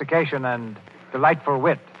sophistication and delightful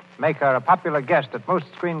wit make her a popular guest at most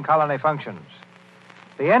screen colony functions.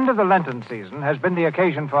 The end of the Lenten season has been the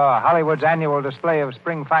occasion for Hollywood's annual display of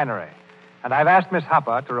spring finery, and I've asked Miss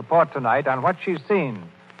Hopper to report tonight on what she's seen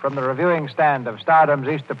from the reviewing stand of Stardom's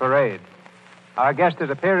Easter Parade. Our guest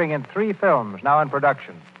is appearing in 3 films now in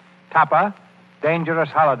production: Topper, Dangerous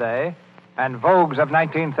Holiday, and Vogues of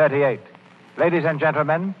 1938. Ladies and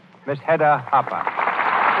gentlemen, Miss Hedda Hopper.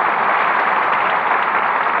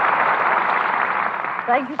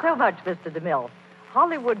 Thank you so much, Mr. DeMille.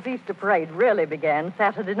 Hollywood's Easter Parade really began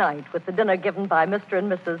Saturday night with the dinner given by Mr.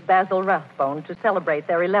 and Mrs. Basil Rathbone to celebrate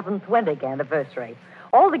their 11th wedding anniversary.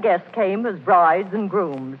 All the guests came as brides and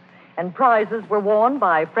grooms, and prizes were worn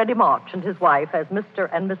by Freddie March and his wife as Mr.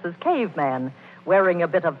 and Mrs. Caveman, wearing a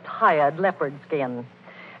bit of tired leopard skin,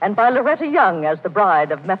 and by Loretta Young as the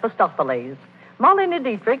bride of Mephistopheles. Marlene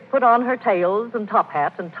Dietrich put on her tails and top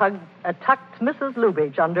hat and tucked Mrs.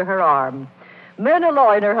 Lubitsch under her arm. Myrna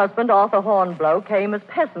Loy and her husband, Arthur Hornblow, came as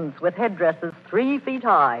peasants with headdresses 3 feet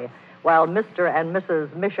high, while Mr. and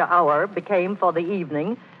Mrs. Misha Auer became, for the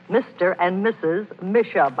evening, Mr. and Mrs.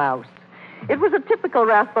 Misha Mouse. It was a typical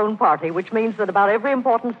Rathbone party, which means that about every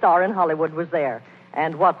important star in Hollywood was there,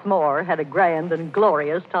 and what's more, had a grand and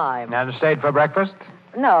glorious time. And stayed for breakfast?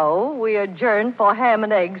 No, we adjourned for ham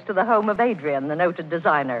and eggs to the home of Adrian, the noted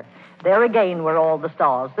designer. There again were all the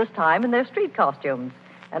stars, this time in their street costumes.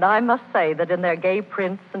 And I must say that in their gay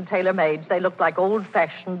prints and tailor-mades, they looked like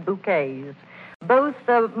old-fashioned bouquets. Both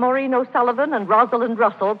Maureen O'Sullivan and Rosalind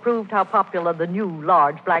Russell proved how popular the new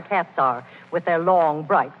large black hats are, with their long,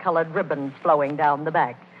 bright-colored ribbons flowing down the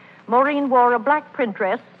back. Maureen wore a black print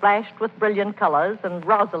dress splashed with brilliant colors, and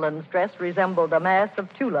Rosalind's dress resembled a mass of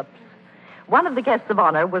tulips. One of the guests of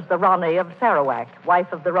honor was the Rani of Sarawak,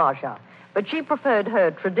 wife of the Rajah, but she preferred her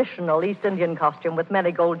traditional East Indian costume with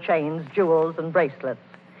many gold chains, jewels, and bracelets.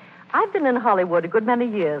 I've been in Hollywood a good many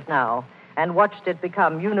years now and watched it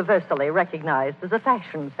become universally recognized as a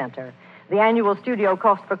fashion center. The annual studio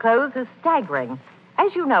cost for clothes is staggering.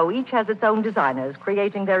 As you know, each has its own designers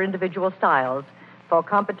creating their individual styles, for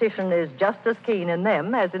competition is just as keen in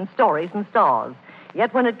them as in stories and stars.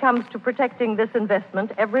 Yet when it comes to protecting this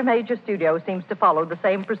investment, every major studio seems to follow the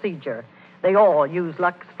same procedure. They all use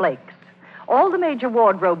Lux Flakes. All the major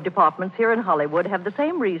wardrobe departments here in Hollywood have the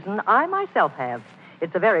same reason I myself have.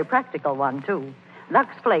 It's a very practical one, too. Lux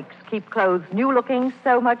Flakes keep clothes new-looking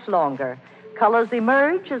so much longer. Colors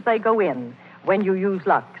emerge as they go in. when you use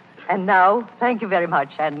Lux. And now, thank you very much,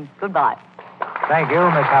 and goodbye. Thank you,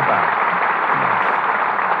 Miss Hopper.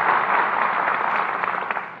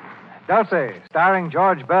 Dulcy, starring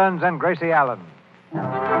George Burns and Gracie Allen.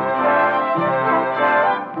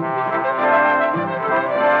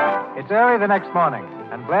 It's early the next morning,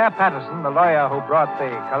 and Blair Patterson, the lawyer who brought the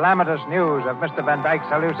calamitous news of Mr. Van Dyke's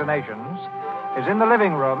hallucinations, is in the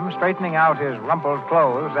living room straightening out his rumpled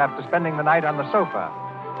clothes after spending the night on the sofa.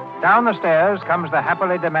 Down the stairs comes the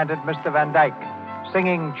happily demented Mr. Van Dyke,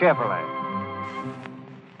 singing cheerfully.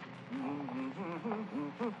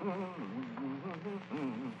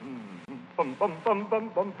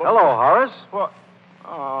 Hello, Horace. What?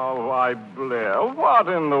 Oh, why, Blair, what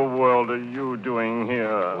in the world are you doing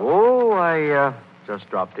here? Oh, I just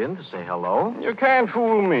dropped in to say hello. You can't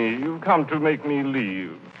fool me. You've come to make me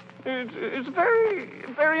leave. It's very,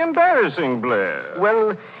 very embarrassing, Blair.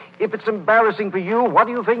 Well, if it's embarrassing for you, what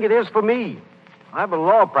do you think it is for me? I have a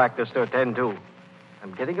law practice to attend to.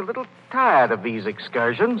 I'm getting a little tired of these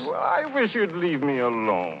excursions. Well, I wish you'd leave me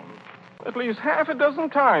alone. At least half a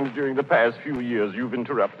dozen times during the past few years you've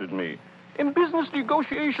interrupted me in business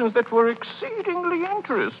negotiations that were exceedingly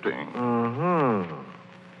interesting.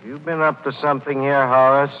 Mm-hmm. You've been up to something here,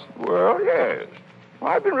 Horace? Well, yes.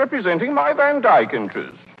 I've been representing my Van Dyke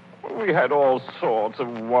interests. We had all sorts of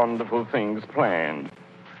wonderful things planned.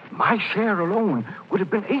 My share alone would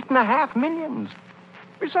have been $8.5 million.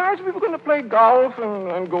 Besides, we were going to play golf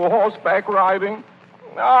and go horseback riding.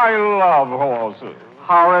 I love horses.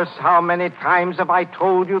 Horace, how many times have I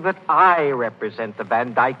told you that I represent the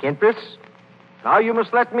Van Dyke interests? Now you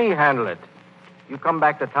must let me handle it. You come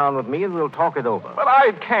back to town with me and we'll talk it over. But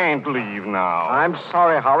I can't leave now. I'm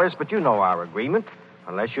sorry, Horace, but you know our agreement.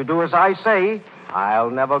 Unless you do as I say, I'll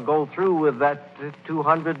never go through with that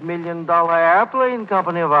 $200 million airplane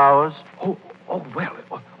company of ours. Oh, well,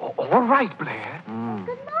 all right, Blair. Good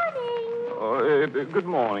morning. Good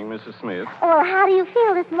morning, Mrs. Smith. Oh, how do you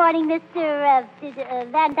feel this morning, Mr.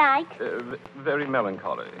 Van Dyke? Very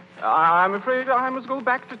melancholy. I'm afraid I must go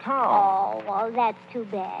back to town. Oh, well, that's too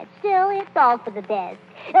bad. Still, it's all for the best.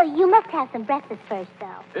 You must have some breakfast first,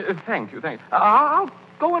 though. Thank you. I'll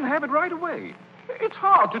go and have it right away. It's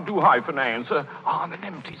hard to do high finance on an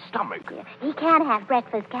empty stomach. Yeah. He can't have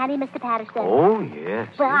breakfast, can he, Mr. Patterson? Oh, yes.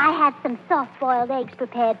 Well, I had some soft-boiled eggs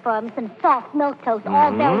prepared for him, some soft milk toast,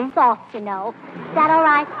 all very soft, you know. Is that all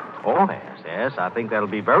right? Oh, yes. I think that'll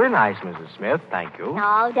be very nice, Mrs. Smith. Thank you.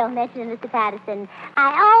 No, don't mention it, Mr. Patterson.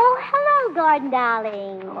 Hello, Gordon,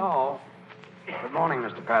 darling. Hello. Good morning,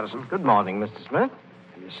 Mr. Patterson. Good morning, Mr. Smith.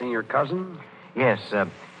 Have you seen your cousin? Yes,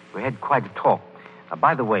 we had quite a talk.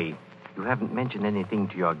 By the way, you haven't mentioned anything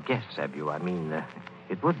to your guests, have you? I mean,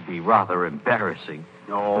 it would be rather embarrassing.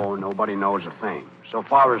 No, nobody knows a thing. So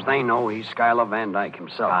far as they know, he's Schuyler Van Dyke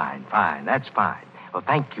himself. Fine. That's fine. Well,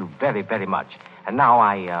 thank you very, very much. And now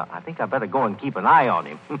I think I better go and keep an eye on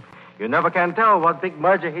him. You never can tell what big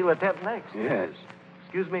merger he'll attempt next. Yes.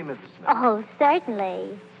 Excuse me, Mrs. Smith. Oh,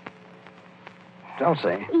 certainly.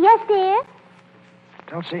 Dulcy. Yes, dear?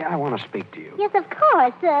 Dulcy, I want to speak to you. Yes, of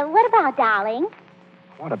course. What about, darling?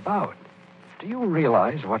 What about? Do you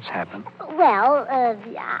realize what's happened? Well,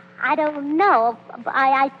 I don't know.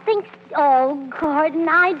 I think... Oh, Gordon,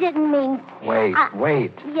 I didn't mean...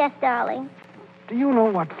 Wait. Yes, darling. Do you know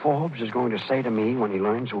what Forbes is going to say to me when he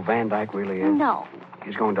learns who Van Dyke really is? No.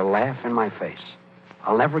 He's going to laugh in my face.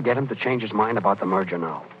 I'll never get him to change his mind about the merger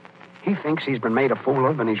now. He thinks he's been made a fool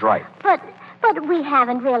of, and he's right. But we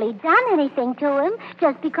haven't really done anything to him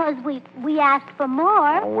just because we asked for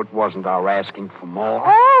more. Oh, it wasn't our asking for more.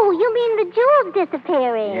 Oh, you mean the jewels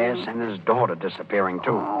disappearing? Yes, and his daughter disappearing,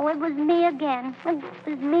 too. Oh, it was me again. It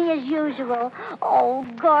was me as usual. Oh,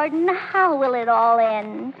 Gordon, how will it all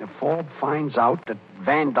end? If Forbes finds out that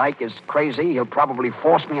Van Dyke is crazy, he'll probably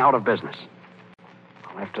force me out of business.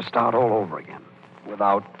 I'll have to start all over again.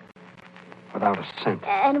 Without a cent.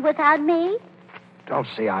 And without me?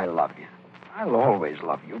 Dulcie, I love you. I'll always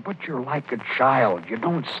love you, but you're like a child. You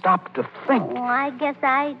don't stop to think. Oh, I guess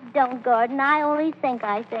I don't, Gordon. I only think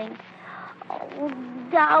I think. Oh,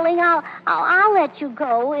 darling, I'll let you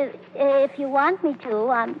go if you want me to.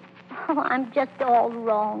 I'm just all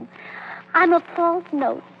wrong. I'm a false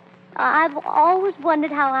note. I've always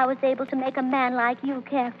wondered how I was able to make a man like you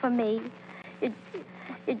care for me.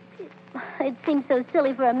 It seems so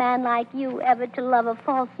silly for a man like you ever to love a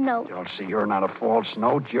false note. Dulcie, you're not a false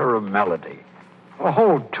note. You're a melody. A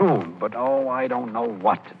whole tune, but, I don't know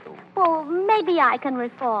what to do. Well, maybe I can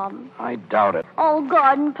reform. I doubt it. Oh,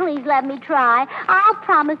 Gordon, please let me try. I'll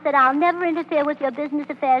promise that I'll never interfere with your business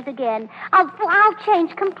affairs again. I'll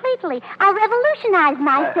change completely. I'll revolutionize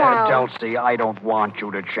myself. Dulcie, I don't want you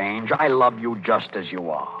to change. I love you just as you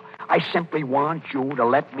are. I simply want you to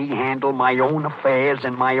let me handle my own affairs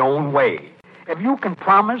in my own way. If you can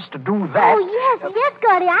promise to do that... Oh, yes,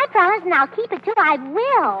 Gordy, I promise, and I'll keep it, too. I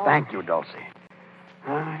will. Thank you, Dulcie.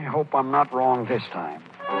 I hope I'm not wrong this time.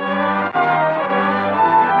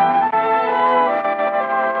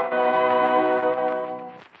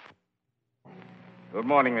 Good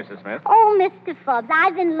morning, Mrs. Smith. Oh, Mr. Forbes,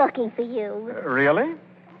 I've been looking for you. Really?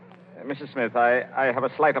 Mrs. Smith, I have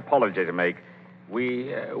a slight apology to make.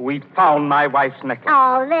 We found my wife's necklace.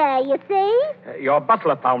 Oh, there, you see? Your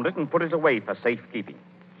butler found it and put it away for safekeeping.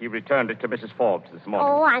 He returned it to Mrs. Forbes this morning.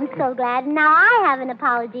 Oh, I'm so glad. Now, I have an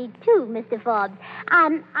apology, too, Mr. Forbes.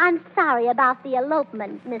 I'm sorry about the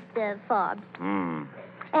elopement, Mr. Forbes.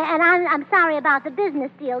 And I'm sorry about the business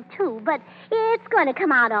deal, too, but it's going to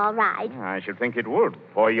come out all right. I should think it would.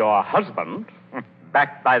 For your husband,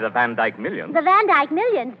 backed by the Van Dyke millions. The Van Dyke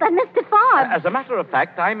millions, but Mr. Forbes... As a matter of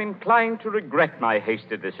fact, I'm inclined to regret my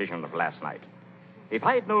hasty decision of last night. If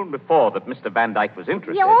I had known before that Mr. Van Dyke was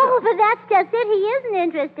interested... Yeah, oh, but that's just it. He isn't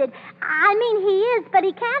interested. I mean, he is, but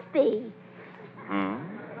he can't be.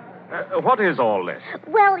 What is all this?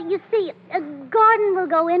 Well, you see, Gordon will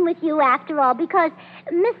go in with you after all because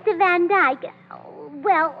Mr. Van Dyke...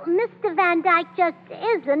 Well, Mr. Van Dyke just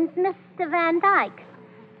isn't Mr. Van Dyke.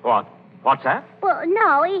 What? What's that? Well,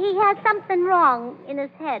 no, he has something wrong in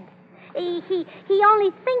his head. He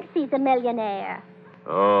only thinks he's a millionaire.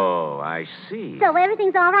 Oh, I see. So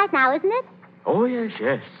everything's all right now, isn't it? Oh,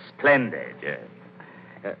 yes. Splendid, yes.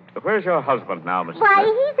 Where's your husband now, Mrs. Why,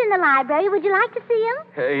 Smith? he's in the library. Would you like to see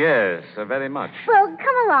him? Yes, very much. Well,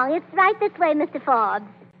 come along. It's right this way, Mr. Forbes.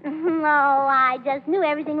 Oh, I just knew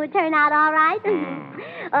everything would turn out all right.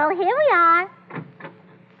 Well, here we are.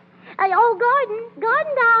 Gordon,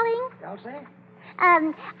 darling. Dulcie?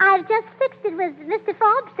 I've just fixed it with Mr.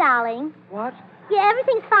 Forbes, darling. What? Yeah,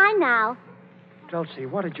 everything's fine now. Dulcie,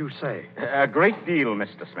 what did you say? A great deal,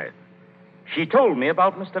 Mr. Smith. She told me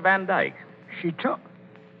about Mr. Van Dyke. She took...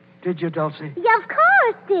 Did you, Dulcie? Yeah, of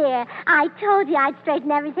course, dear. I told you I'd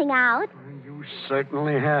straighten everything out. You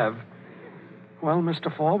certainly have. Well,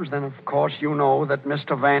 Mr. Forbes, then of course you know that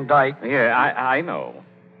Mr. Van Dyke... Yeah, I know.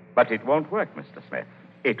 But it won't work, Mr. Smith.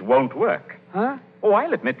 It won't work. Huh? Oh,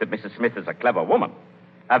 I'll admit that Mrs. Smith is a clever woman.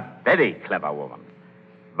 A very clever woman.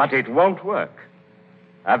 But it won't work.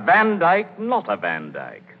 A Van Dyke, not a Van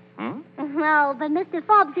Dyke. No, but Mr.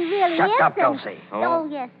 Forbes, he really Shut isn't. up, Dulcie. Oh,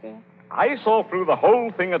 yes, sir. I saw through the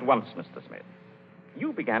whole thing at once, Mr. Smith.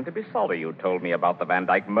 You began to be sorry you told me about the Van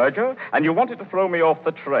Dyke merger, and you wanted to throw me off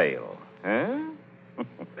the trail. Huh?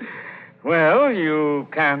 Well, you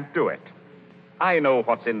can't do it. I know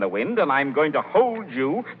what's in the wind, and I'm going to hold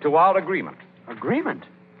you to our agreement. Agreement?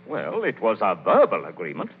 Well, it was a verbal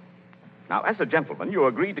agreement. Now, as a gentleman, you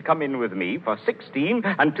agreed to come in with me for 16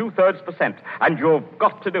 2/3%, and you've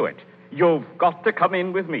got to do it. You've got to come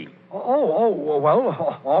in with me.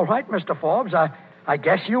 Well, all right, Mr. Forbes. I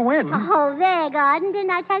guess you win. Oh, there, Gordon. Didn't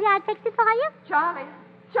I tell you I'd fix it for you? Charlie,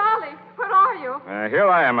 where are you? Here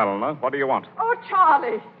I am, Eleanor. What do you want? Oh,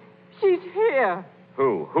 Charlie, she's here.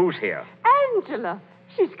 Who? Who's here? Angela,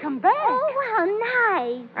 she's come back. Oh, how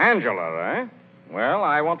nice. Angela, eh? Well,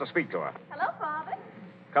 I want to speak to her. Hello, Father.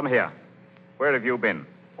 Come here. Where have you been?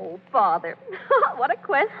 Oh, Father. What a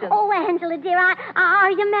question. Oh, Angela, dear,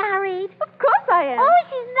 are you married? Of course I am. Oh,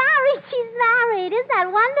 she's married. Isn't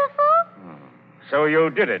that wonderful? So you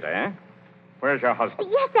did it, eh? Where's your husband?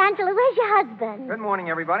 Yes, Angela, where's your husband? Good morning,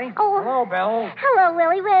 everybody. Oh. Hello, Belle. Hello,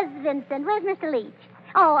 Willie. Where's Vincent? Where's Mr. Leach?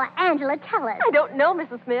 Oh, Angela, tell us. I don't know,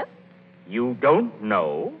 Mrs. Smith. You don't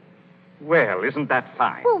know? Well, isn't that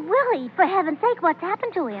fine? Well, Willie, for heaven's sake, what's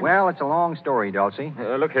happened to him? Well, it's a long story, Dulcie.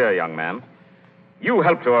 Look here, young man. You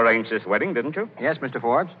helped to arrange this wedding, didn't you? Yes, Mr.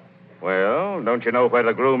 Forbes? Well, don't you know where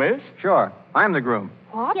the groom is? Sure. I'm the groom.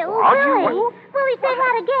 What? Yeah, Willie. Willie, say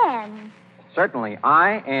that again. Certainly,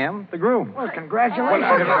 I am the groom. Well, congratulations.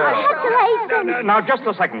 Congratulations. Now, just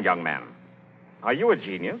a second, young man. Are you a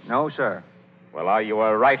genius? No, sir. Well, are you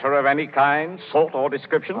a writer of any kind, sort, or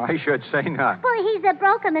description? I should say not. Well, he's a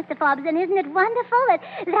broker, Mr. Forbes, and isn't it wonderful?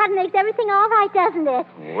 That makes everything all right, doesn't it?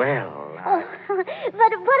 Well, Oh, but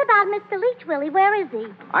what about Mr. Leach, Willie? Where is he?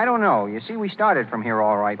 I don't know. You see, we started from here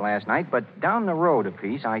all right last night, but down the road a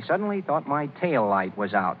piece, I suddenly thought my tail light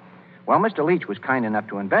was out. Well, Mr. Leach was kind enough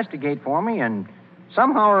to investigate for me, and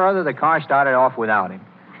somehow or other the car started off without him.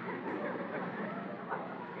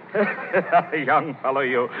 Young fellow,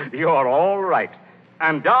 you're all right.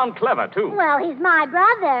 And darn clever, too. Well, he's my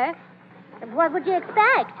brother. What would you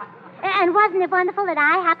expect? And wasn't it wonderful that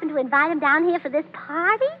I happened to invite him down here for this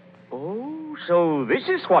party? Oh, so this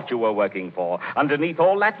is what you were working for, underneath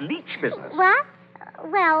all that leech business. What?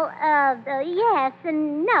 Well, yes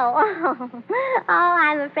and no. Oh,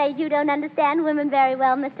 I'm afraid you don't understand women very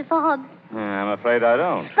well, Mr. Forbes. I'm afraid I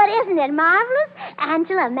don't. But isn't it marvelous?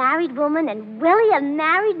 Angela, a married woman, and Willie, a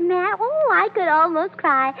married man. Oh, I could almost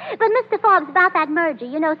cry. But, Mr. Forbes, about that merger,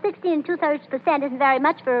 16 2/3% isn't very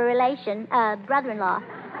much for a relation, brother-in-law.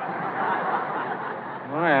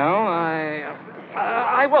 Well,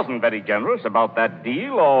 I wasn't very generous about that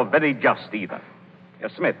deal, or very just either.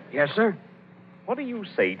 Smith. Yes, sir? What do you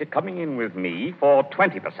say to coming in with me for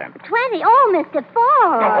 20%? 20? Oh, Mr.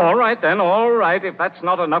 Forbes. All right, then, all right. If that's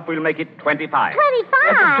not enough, we'll make it 25.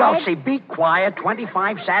 25? Dulcie, be quiet.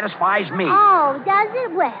 25 satisfies me. Oh, does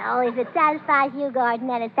it? Well, if it satisfies you, Gordon,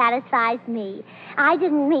 then it satisfies me. I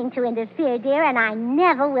didn't mean to interfere, dear, and I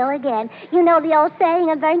never will again. You know the old saying,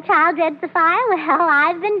 a burnt child dreads the fire? Well,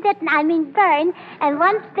 I've been burned, and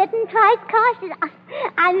once bitten, twice cautious.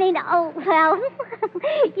 Oh, well,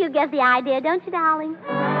 you get the idea, don't you, darling?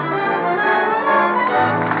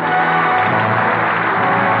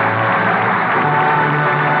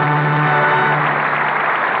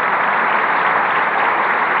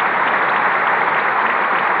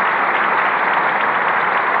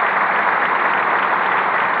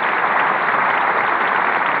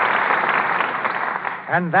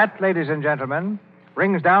 And that, ladies and gentlemen,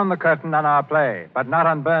 brings down the curtain on our play, but not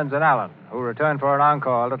on Burns and Allen, who return for an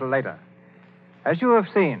encore a little later. As you have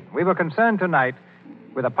seen, we were concerned tonight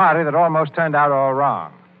with a party that almost turned out all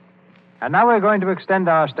wrong. And now we're going to extend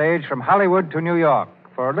our stage from Hollywood to New York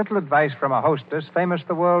for a little advice from a hostess famous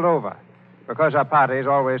the world over, because her parties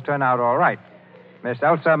always turn out all right, Miss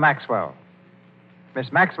Elsa Maxwell.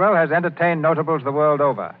 Miss Maxwell has entertained notables the world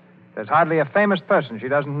over. There's hardly a famous person she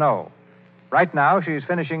doesn't know. Right now, she's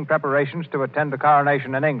finishing preparations to attend the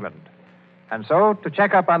coronation in England. And so, to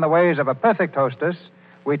check up on the ways of a perfect hostess,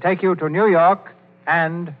 we take you to New York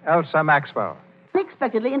and Elsa Maxwell.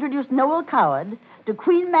 Unexpectedly introduced Noel Coward to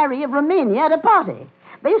Queen Mary of Romania at a party.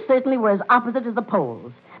 They certainly were as opposite as the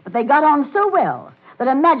poles, but they got on so well that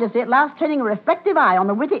Her Majesty, at last turning a reflective eye on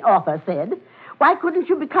the witty author, said, "Why couldn't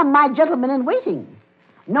you become my gentleman-in-waiting?"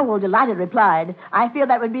 Noel, delighted, replied, "I fear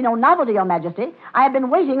that would be no novelty, Your Majesty. I have been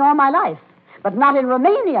waiting all my life." "But not in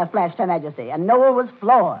Romania," flashed Her Majesty, and Noel was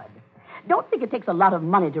floored. Don't think it takes a lot of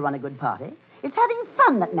money to run a good party. It's having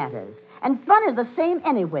fun that matters, and fun is the same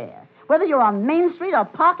anywhere, whether you're on Main Street or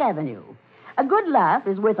Park Avenue. A good laugh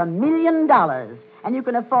is worth $1 million, and you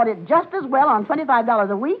can afford it just as well on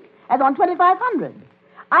 $25 a week as on $2,500.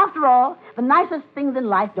 After all, the nicest things in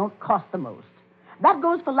life don't cost the most. That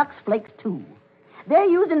goes for Lux Flakes, too. They're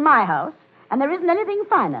used in my house, and there isn't anything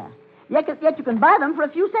finer. Yet you can buy them for a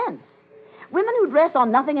few cents. Women who dress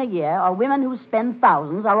on nothing a year or women who spend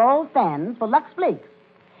thousands are all fans for Lux Flakes.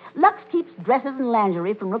 Lux keeps dresses and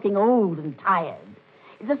lingerie from looking old and tired.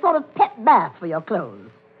 It's a sort of pep bath for your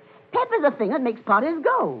clothes. Pep is a thing that makes parties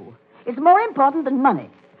go. It's more important than money.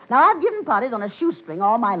 Now, I've given parties on a shoestring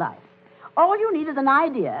all my life. All you need is an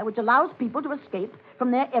idea which allows people to escape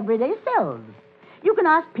from their everyday selves. You can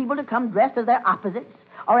ask people to come dressed as their opposites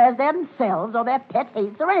or as themselves or their pet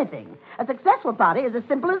hates or anything. A successful party is as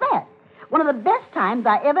simple as that. One of the best times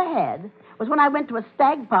I ever had was when I went to a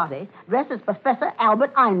stag party dressed as Professor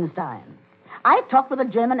Albert Einstein. I talked with a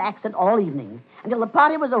German accent all evening until the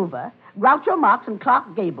party was over. Groucho Marx and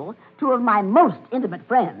Clark Gable, two of my most intimate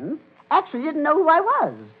friends, actually didn't know who I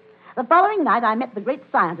was. The following night, I met the great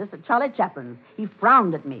scientist at Charlie Chaplin's. He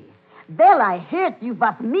frowned at me. "Well, I heard you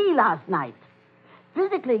was me last night."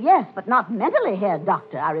 "Physically, yes, but not mentally, Herr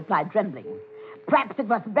Doctor," I replied, trembling. "Perhaps it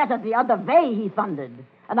was better the other way," he thundered,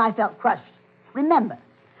 and I felt crushed. Remember,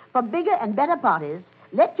 for bigger and better parties,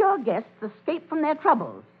 let your guests escape from their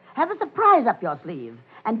troubles. Have a surprise up your sleeve,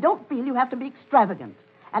 and don't feel you have to be extravagant.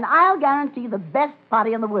 And I'll guarantee the best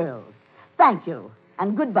party in the world. Thank you,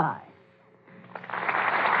 and goodbye.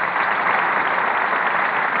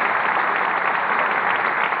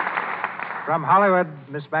 From Hollywood,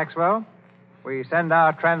 Miss Maxwell, we send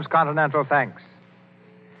our transcontinental thanks.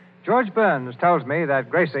 George Burns tells me that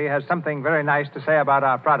Gracie has something very nice to say about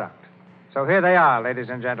our product. So here they are, ladies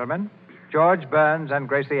and gentlemen, George Burns and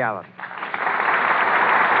Gracie Allen.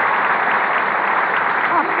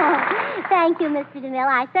 Oh, thank you, Mr. DeMille.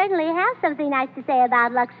 I certainly have something nice to say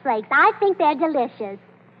about Lux Flakes. I think they're delicious.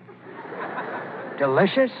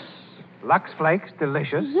 Delicious? Lux Flakes,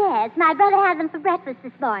 delicious? Yes, my brother had them for breakfast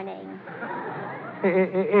this morning.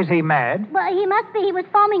 Is he mad? Well, he must be. He was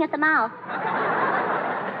foaming at the mouth.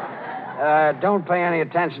 Don't pay any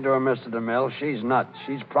attention to her, Mr. DeMille. She's nuts.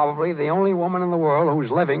 She's probably the only woman in the world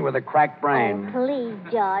who's living with a cracked brain. Oh, please,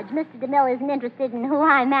 George. Mr. DeMille isn't interested in who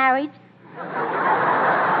I married.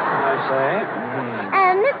 I say.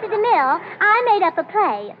 Mr. DeMille, I made up a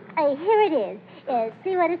play. Here it is.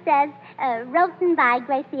 See what it says? Written by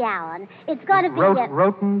Gracie Allen. It's going to be...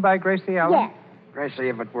 Written by Gracie Allen? Yes. Gracie,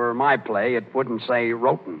 if it were my play, it wouldn't say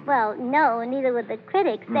Roten. Well, no, neither would the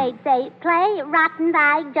critics. They'd say, play rotten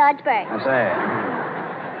by George Burns. I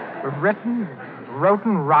say. Written,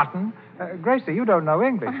 rotten? Gracie, you don't know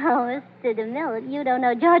English. Oh, Mr. DeMille, you don't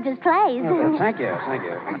know George's plays. Thank you.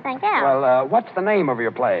 Thank you. Well, what's the name of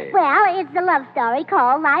your play? Well, it's a love story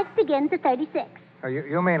called Life Begins at 36. Oh,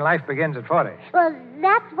 you mean life begins at 40? Well,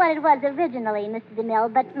 that's what it was originally, Mr.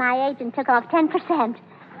 DeMille, but my agent took off 10%.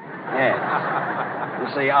 Yes. You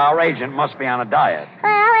see, our agent must be on a diet.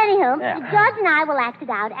 Well, anywho, Yeah. George and I will act it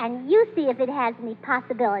out, and you see if it has any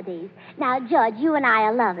possibilities. Now, George, you and I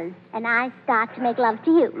are lovers, and I start to make love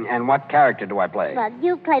to you. And what character do I play? Well,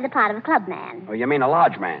 you play the part of a clubman. Oh, you mean a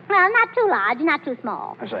large man? Well, not too large, not too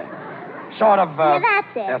small. I say. Sort of, Yeah,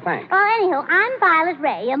 that's it. Yeah, thanks. Well, anywho, I'm Violet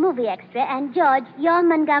Ray, a movie extra, and George, you're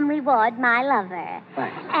Montgomery Ward, my lover.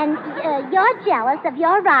 Thanks. And you're jealous of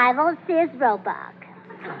your rival, Sears Roebuck.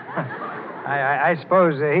 I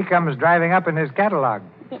suppose he comes driving up in his catalog.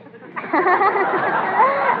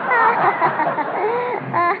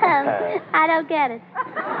 I don't get it.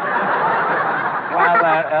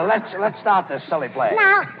 Well, let's start this silly play.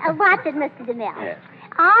 Now, watch it, Mr. DeMille. Yes.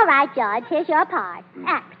 All right, George, here's your part.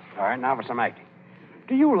 Act. All right, now for some acting.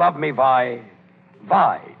 Do you love me, Vi?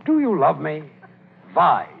 Vi, do you love me?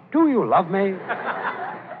 Vi, do you love me?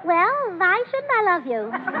 Well, why shouldn't I love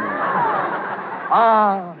you?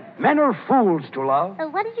 Ah, men are fools to love.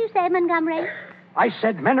 What did you say, Montgomery? I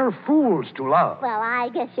said men are fools to love. Well, I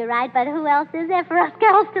guess you're right, but who else is there for us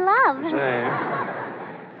girls to love?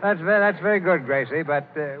 That's very good, Gracie,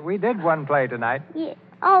 but we did one play tonight. Yeah.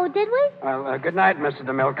 Oh, did we? Well, good night, Mr.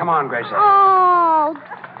 DeMille. Come on, Gracie. Oh.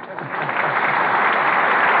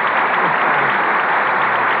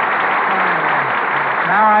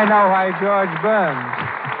 Now I know why George Burns.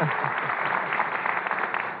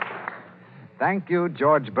 Thank you,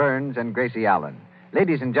 George Burns and Gracie Allen.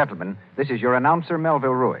 Ladies and gentlemen, this is your announcer,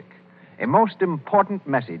 Melville Ruick. A most important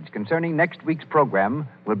message concerning next week's program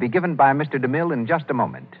will be given by Mr. DeMille in just a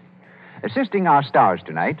moment. Assisting our stars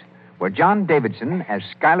tonight were John Davidson as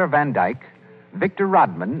Schuyler Van Dyke, Victor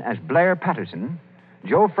Rodman as Blair Patterson,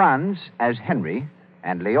 Joe Franz as Henry,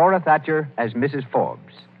 and Leora Thatcher as Mrs.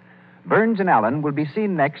 Forbes. Burns and Allen will be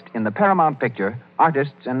seen next in the Paramount picture,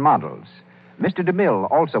 Artists and Models. Mr. DeMille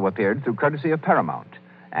also appeared through courtesy of Paramount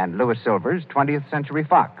and Louis Silver's 20th Century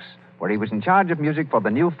Fox, where he was in charge of music for the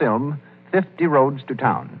new film, 50 Roads to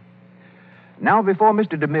Town. Now, before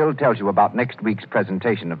Mr. DeMille tells you about next week's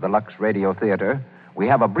presentation of the Lux Radio Theater, we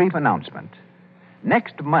have a brief announcement.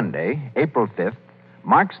 Next Monday, April 5th,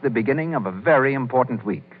 marks the beginning of a very important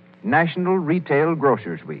week, National Retail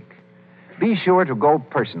Grocers Week. Be sure to go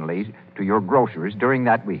personally to your grocers during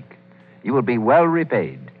that week. You will be well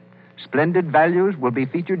repaid. Splendid values will be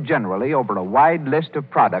featured generally over a wide list of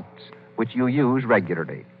products which you use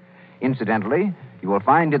regularly. Incidentally, you will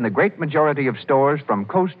find in the great majority of stores from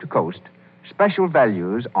coast to coast special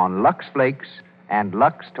values on Lux Flakes and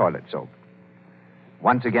Lux Toilet Soap.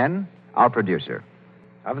 Once again, our producer.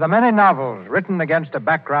 Of the many novels written against a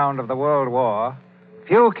background of the World War,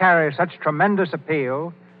 few carry such tremendous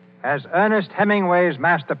appeal as Ernest Hemingway's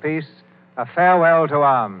masterpiece, A Farewell to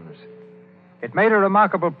Arms. It made a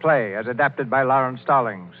remarkable play as adapted by Lawrence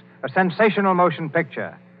Stallings, a sensational motion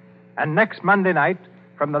picture. And next Monday night,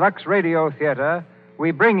 from the Lux Radio Theater,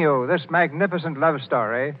 we bring you this magnificent love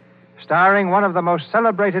story starring one of the most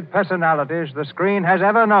celebrated personalities the screen has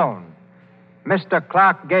ever known, Mr.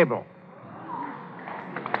 Clark Gable.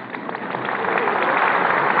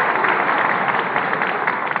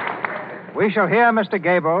 We shall hear Mr.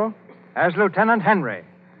 Gable as Lieutenant Henry,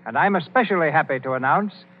 and I'm especially happy to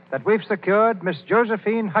announce that we've secured Miss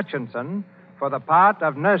Josephine Hutchinson for the part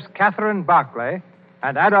of Nurse Catherine Barclay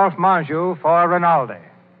and Adolphe Manjou for Rinaldi.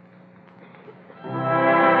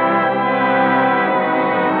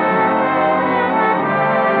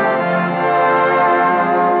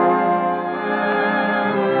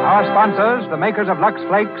 Our sponsors, the makers of Lux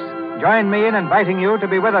Flakes, join me in inviting you to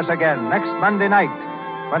be with us again next Monday night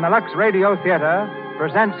when the Lux Radio Theater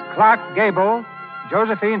presents Clark Gable,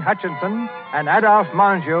 Josephine Hutchinson, and Adolphe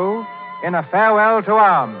Manjou in A Farewell to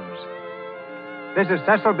Arms. This is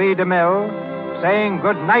Cecil B. DeMille saying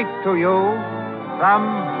good night to you from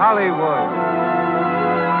Hollywood.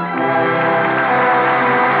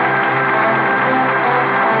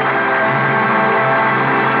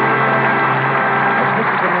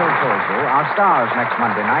 you, our stars next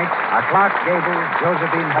Monday night are Clark Gable,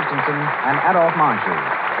 Josephine Hutchinson, and Adolphe Menchou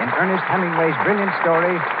in Ernest Hemingway's brilliant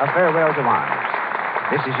story, A Farewell to Arms.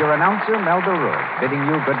 This is your announcer, Melba Rood, bidding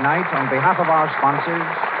you good night on behalf of our sponsors,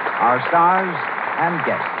 our stars, and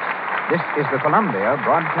guests. This is the Columbia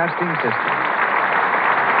Broadcasting System.